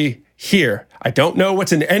to be here. I don't know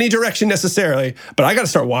what's in any direction necessarily, but I got to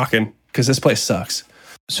start walking because this place sucks.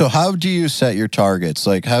 So how do you set your targets?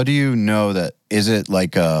 Like, how do you know that? Is it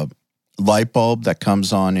like a light bulb that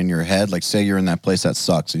comes on in your head? Like, say you're in that place that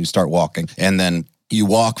sucks and you start walking and then you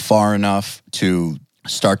walk far enough to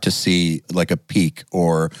start to see like a peak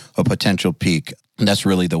or a potential peak. And that's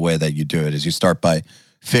really the way that you do it is you start by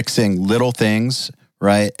fixing little things,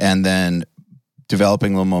 right? And then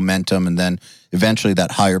developing a little momentum. And then eventually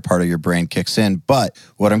that higher part of your brain kicks in. But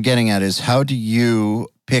what I'm getting at is how do you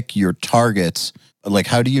pick your targets? Like,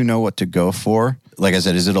 how do you know what to go for? Like I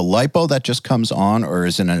said, is it a light bulb that just comes on or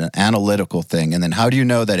is it an analytical thing? And then how do you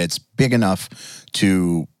know that it's big enough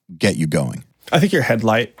to get you going? I think your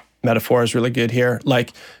headlight metaphor is really good here.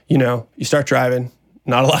 Like, you start driving,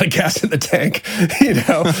 not a lot of gas in the tank,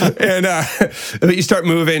 and but you start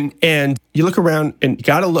moving and you look around and you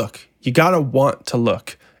got to look. You got to want to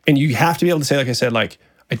look. And you have to be able to say, like I said, like,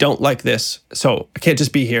 I don't like this, so I can't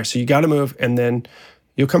just be here. So you got to move and then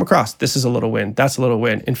you'll come across, this is a little win, that's a little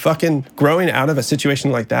win. And fucking growing out of a situation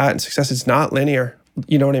like that and success is not linear.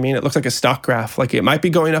 You know what I mean? It looks like a stock graph. Like it might be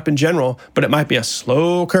going up in general, but it might be a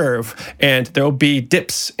slow curve and there'll be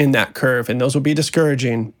dips in that curve and those will be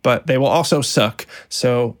discouraging, but they will also suck.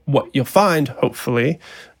 So what you'll find, hopefully,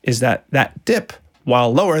 is that dip,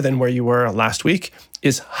 while lower than where you were last week,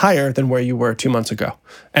 is higher than where you were 2 months ago.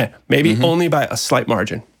 And maybe only by a slight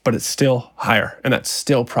margin, but it's still higher and that's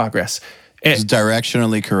still progress. And, it's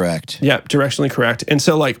directionally correct. Yeah, directionally correct. And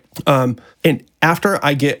so and after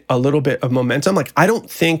I get a little bit of momentum, like I don't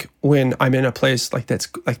think when I'm in a place like that's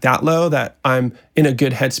like that low that I'm in a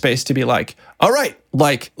good headspace to be like, all right,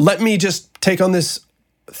 like let me just take on this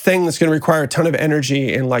thing that's going to require a ton of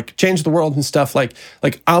energy and like change the world and stuff. Like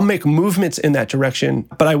I'll make movements in that direction,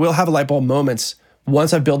 but I will have light bulb moments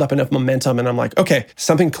once I build up enough momentum and I'm like, okay,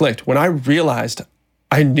 something clicked. When I realized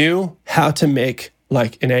I knew how to make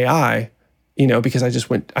like an AI, because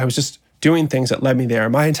I was just doing things that led me there.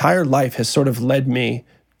 My entire life has sort of led me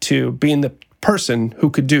to being the person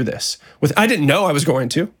who could do this. I didn't know I was going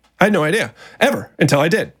to. I had no idea ever until I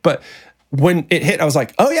did. But when it hit, I was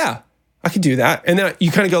like, oh yeah, I could do that. And then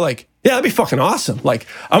you kind of go like, yeah, that'd be fucking awesome. Like,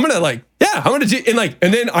 I'm going to do,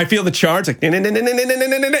 and then I feel the charge, like, and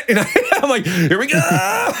I'm like, here we go.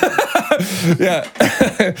 Yeah.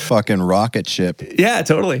 Fucking rocket ship. Yeah,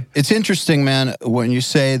 totally. It's interesting, man, when you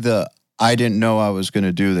say I didn't know I was going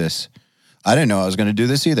to do this. I didn't know I was going to do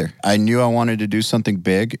this either. I knew I wanted to do something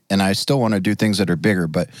big, and I still want to do things that are bigger,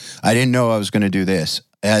 but I didn't know I was going to do this.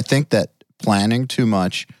 And I think that planning too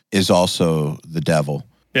much is also the devil.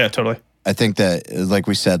 Yeah, totally. I think that, like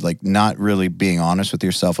we said, like not really being honest with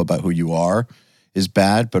yourself about who you are is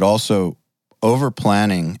bad, but also over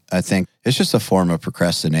planning, I think, it's just a form of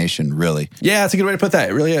procrastination, really. Yeah, it's a good way to put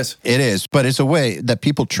that. It really is. It is, but it's a way that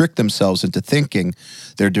people trick themselves into thinking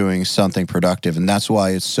they're doing something productive, and that's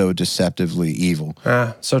why it's so deceptively evil.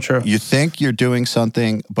 So true. You think you're doing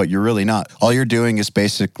something, but you're really not. All you're doing is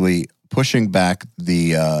basically pushing back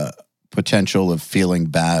the potential of feeling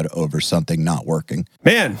bad over something not working.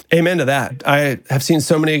 Man, amen to that. I have seen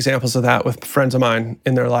so many examples of that with friends of mine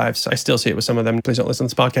in their lives. I still see it with some of them. Please don't listen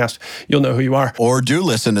to this podcast. You'll know who you are. Or do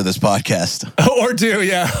listen to this podcast. Or do,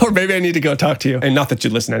 yeah. Or maybe I need to go talk to you. And not that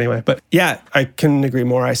you'd listen anyway. But yeah, I couldn't agree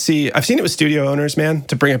more. I've seen it with studio owners, man,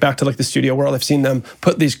 to bring it back to like the studio world. I've seen them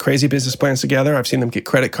put these crazy business plans together. I've seen them get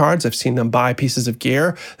credit cards. I've seen them buy pieces of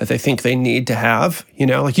gear that they think they need to have. You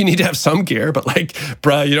know, like you need to have some gear, but like,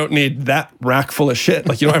 bruh, you don't need that rack full of shit.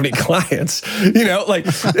 Like you don't have any clients, you know, like,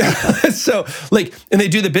 so like, and they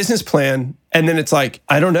do the business plan. And then it's like,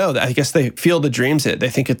 I don't know. I guess they feel the dreams hit. They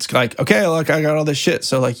think it's like, okay, look, I got all this shit.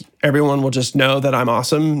 So like everyone will just know that I'm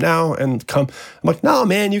awesome now and come. I'm like, no,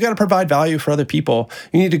 man, you got to provide value for other people.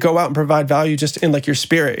 You need to go out and provide value just in like your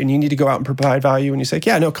spirit. And you need to go out and provide value. And you say,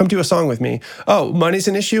 yeah, no, come do a song with me. Oh, money's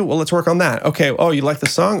an issue? Well, let's work on that. Okay. Oh, you like the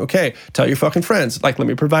song? Okay. Tell your fucking friends. Like, let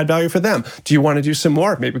me provide value for them. Do you want to do some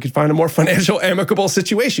more? Maybe we could find a more financial, amicable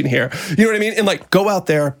situation here. You know what I mean? And like, go out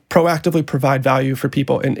there, proactively provide value for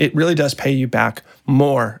people. And it really does pay you back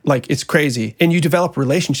more. Like it's crazy. And you develop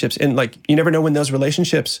relationships and like, you never know when those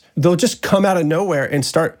relationships, they'll just come out of nowhere and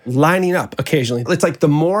start lining up occasionally. It's like the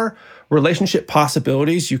more relationship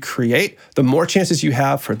possibilities you create, the more chances you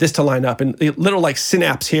have for this to line up and little like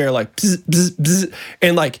synapse here, like bzz, bzz, bzz.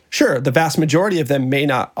 And like, sure, the vast majority of them may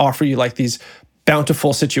not offer you like these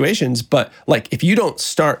bountiful situations, but like if you don't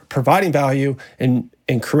start providing value and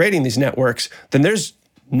creating these networks, then there's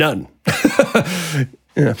none.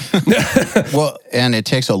 Yeah. Well, and it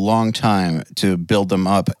takes a long time to build them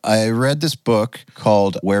up. I read this book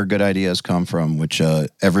called Where Good Ideas Come From, which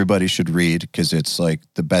everybody should read because it's like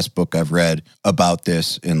the best book I've read about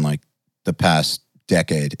this in like the past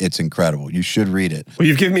decade. It's incredible. You should read it. Well,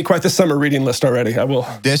 you've given me quite the summer reading list already. I will.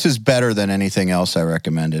 This is better than anything else I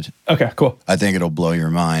recommended. Okay, cool. I think it'll blow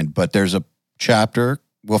your mind. But there's a chapter.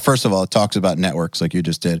 Well, first of all, it talks about networks like you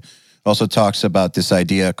just did. Also talks about this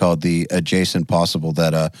idea called the adjacent possible,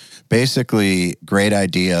 that basically great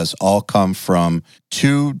ideas all come from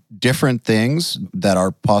two different things that are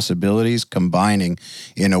possibilities combining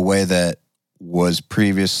in a way that was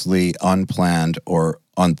previously unplanned or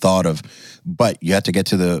unthought of. But you have to get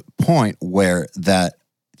to the point where that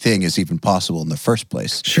thing is even possible in the first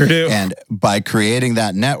place. Sure do. And by creating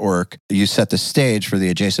that network, you set the stage for the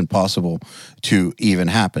adjacent possible to even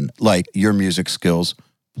happen, like your music skills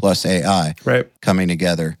plus AI coming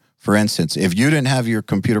together. For instance, if you didn't have your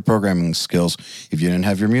computer programming skills, if you didn't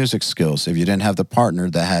have your music skills, if you didn't have the partner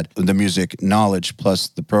that had the music knowledge plus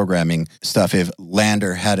the programming stuff, if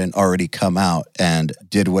Lander hadn't already come out and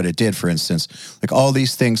did what it did, for instance, like all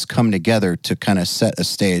these things come together to kind of set a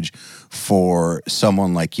stage for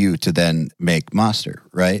someone like you to then make master,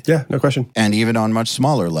 right? Yeah, no question. And even on much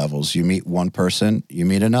smaller levels, you meet one person, you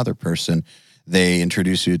meet another person, they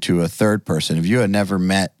introduce you to a third person. If you had never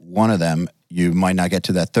met one of them, you might not get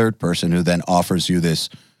to that third person who then offers you this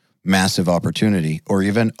massive opportunity or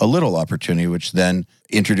even a little opportunity, which then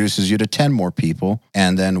introduces you to 10 more people.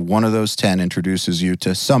 And then one of those 10 introduces you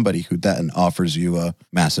to somebody who then offers you a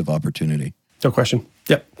massive opportunity. No question.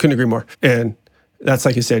 Yep. Couldn't agree more. And that's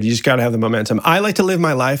like you said, you just got to have the momentum. I like to live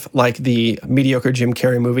my life like the mediocre Jim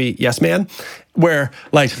Carrey movie, Yes Man, where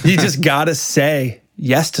like you just got to say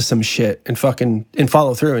yes to some shit and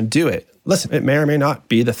follow through and do it. Listen, it may or may not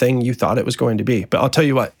be the thing you thought it was going to be, but I'll tell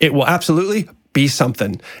you what, it will absolutely be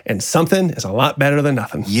something, and something is a lot better than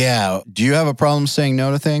nothing. Yeah. Do you have a problem saying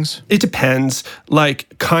no to things? It depends,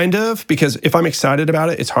 like kind of, because if I'm excited about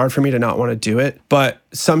it, it's hard for me to not want to do it. But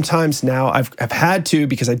sometimes now I've had to,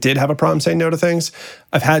 because I did have a problem saying no to things,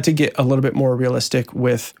 I've had to get a little bit more realistic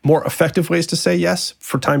with more effective ways to say yes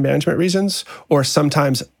for time management reasons, or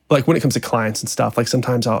sometimes like when it comes to clients and stuff, like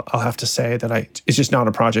sometimes I'll have to say that it's just not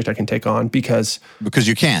a project I can take on because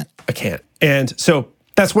you can't. I can't. And so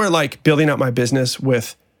that's where like building out my business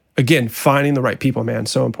with, again, finding the right people, man,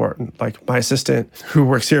 so important. Like my assistant who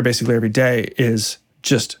works here basically every day is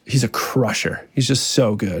just, he's a crusher. He's just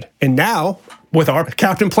so good. And now with our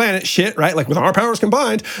Captain Planet shit, right? Like with our powers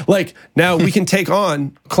combined, like now we can take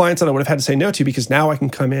on clients that I would have had to say no to, because now I can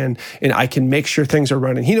come in and I can make sure things are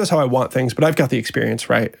running. He knows how I want things, but I've got the experience,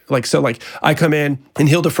 right? Like, so like I come in and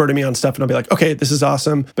he'll defer to me on stuff and I'll be like, okay, this is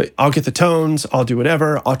awesome, but I'll get the tones, I'll do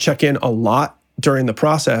whatever. I'll check in a lot during the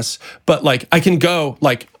process, but like I can go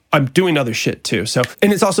like I'm doing other shit too. So,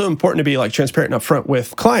 and it's also important to be like transparent and upfront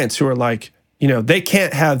with clients who are like, they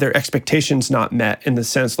can't have their expectations not met in the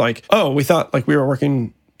sense like, oh, we thought like we were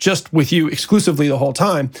working just with you exclusively the whole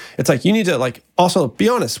time. It's like, you need to like also be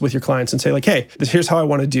honest with your clients and say like, hey, here's how I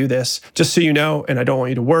want to do this, just so you know, and I don't want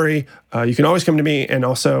you to worry. You can always come to me. And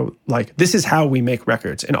also like, this is how we make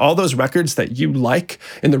records, and all those records that you like,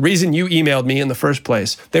 and the reason you emailed me in the first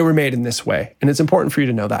place, they were made in this way. And it's important for you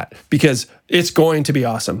to know that, because it's going to be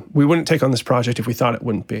awesome. We wouldn't take on this project if we thought it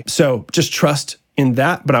wouldn't be. So just trust in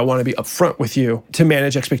that, but I want to be upfront with you to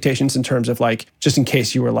manage expectations in terms of like, just in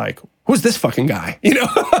case you were like, who's this fucking guy? Yeah.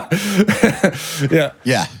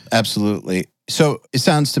 Yeah, absolutely. So it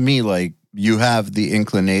sounds to me like you have the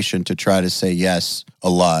inclination to try to say yes a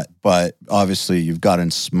lot, but obviously you've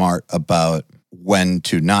gotten smart about when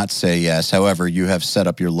to not say yes. However, you have set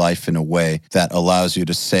up your life in a way that allows you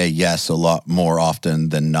to say yes a lot more often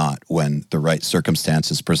than not when the right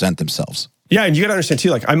circumstances present themselves. Yeah, and you got to understand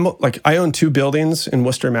too, I own 2 buildings in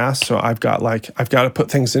Worcester, Mass. So I've got to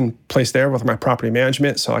put things in place there with my property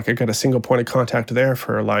management. So like I got a single point of contact there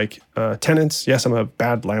for tenants. Yes, I'm a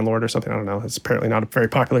bad landlord or something. I don't know. It's apparently not a very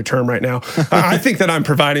popular term right now. I think that I'm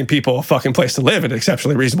providing people a fucking place to live at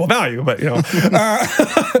exceptionally reasonable value, but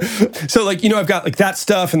so I've got like that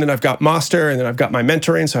stuff, and then I've got Monster, and then I've got my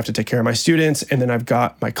mentoring. So I have to take care of my students, and then I've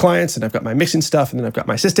got my clients, and I've got my mixing stuff, and then I've got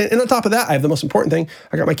my assistant. And on top of that, I have the most important thing.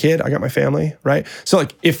 I got my kid, I got my family. Right? So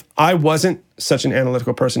like if I wasn't such an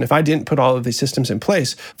analytical person, if I didn't put all of these systems in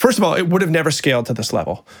place, first of all, it would have never scaled to this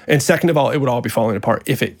level. And second of all, it would all be falling apart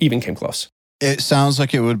if it even came close. It sounds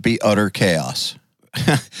like it would be utter chaos.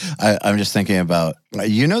 I'm just thinking about,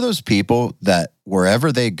 those people that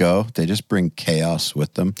wherever they go, they just bring chaos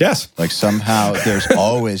with them. Yes. Like somehow there's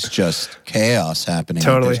always just chaos happening.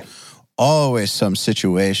 Totally. There's always some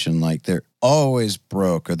situation, like they're always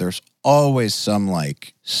broke, or there's always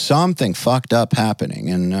something fucked up happening,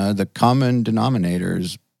 and the common denominator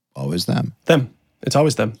is always them. It's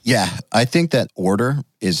always them. Yeah, I think that order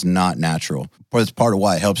is not natural, but it's part of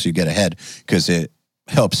why it helps you get ahead, because it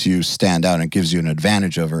helps you stand out and gives you an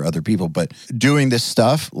advantage over other people. But doing this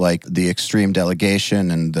stuff like the extreme delegation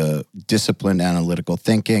and the disciplined analytical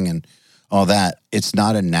thinking and all that, it's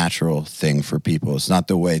not a natural thing for people. It's not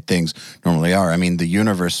the way things normally are. I mean, the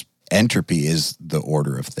universe entropy is the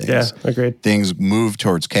order of things. Yeah, agreed. Things move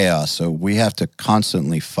towards chaos. So we have to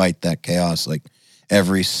constantly fight that chaos like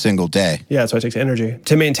every single day. Yeah, so it takes energy.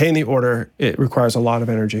 To maintain the order, it requires a lot of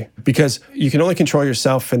energy, because you can only control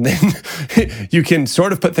yourself, and then you can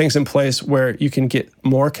sort of put things in place where you can get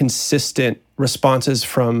more consistent responses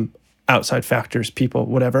from outside factors, people,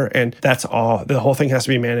 whatever. And that's all. The whole thing has to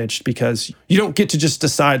be managed, because you don't get to just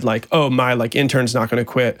decide like, oh, my intern's not going to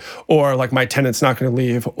quit, or like my tenant's not going to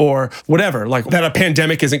leave, or whatever, like that a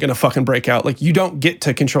pandemic isn't going to fucking break out. Like you don't get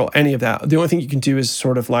to control any of that. The only thing you can do is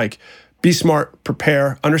sort of like be smart,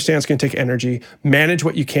 prepare, understand it's going to take energy, manage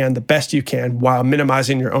what you can the best you can while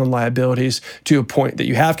minimizing your own liabilities to a point that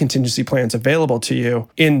you have contingency plans available to you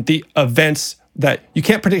in the events that you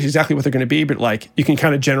can't predict exactly what they're going to be, but like you can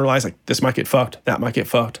kind of generalize, like this might get fucked, that might get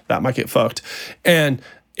fucked, that might get fucked. And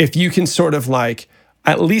if you can sort of like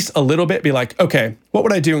at least a little bit be like, okay, what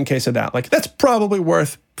would I do in case of that? Like that's probably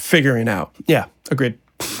worth figuring out. Yeah, agreed.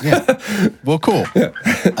 Yeah. Well, cool. Yeah.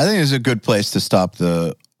 I think it's a good place to stop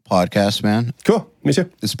the podcast, man. Cool. Me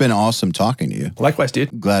too. It's been awesome talking to you. Likewise,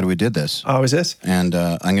 dude. Glad we did this. Always is. And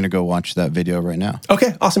I'm going to go watch that video right now.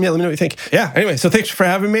 Okay, awesome. Yeah, let me know what you think. Yeah, anyway, so thanks for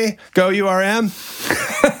having me. Go URM.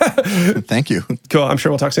 Thank you. Cool. I'm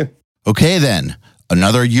sure we'll talk soon. Okay, then.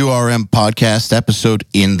 Another URM podcast episode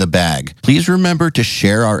in the bag. Please remember to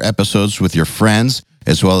share our episodes with your friends,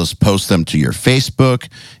 as well as post them to your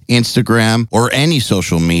Facebook, Instagram, or any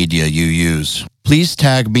social media you use. Please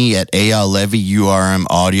tag me at Eyal Levi URM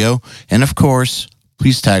Audio, and of course,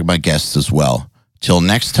 please tag my guests as well. Till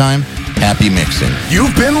next time, happy mixing.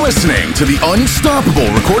 You've been listening to the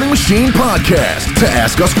Unstoppable Recording Machine Podcast. To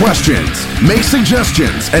ask us questions, make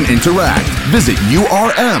suggestions, and interact, visit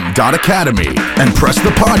urm.academy and press the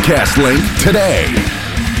podcast link today.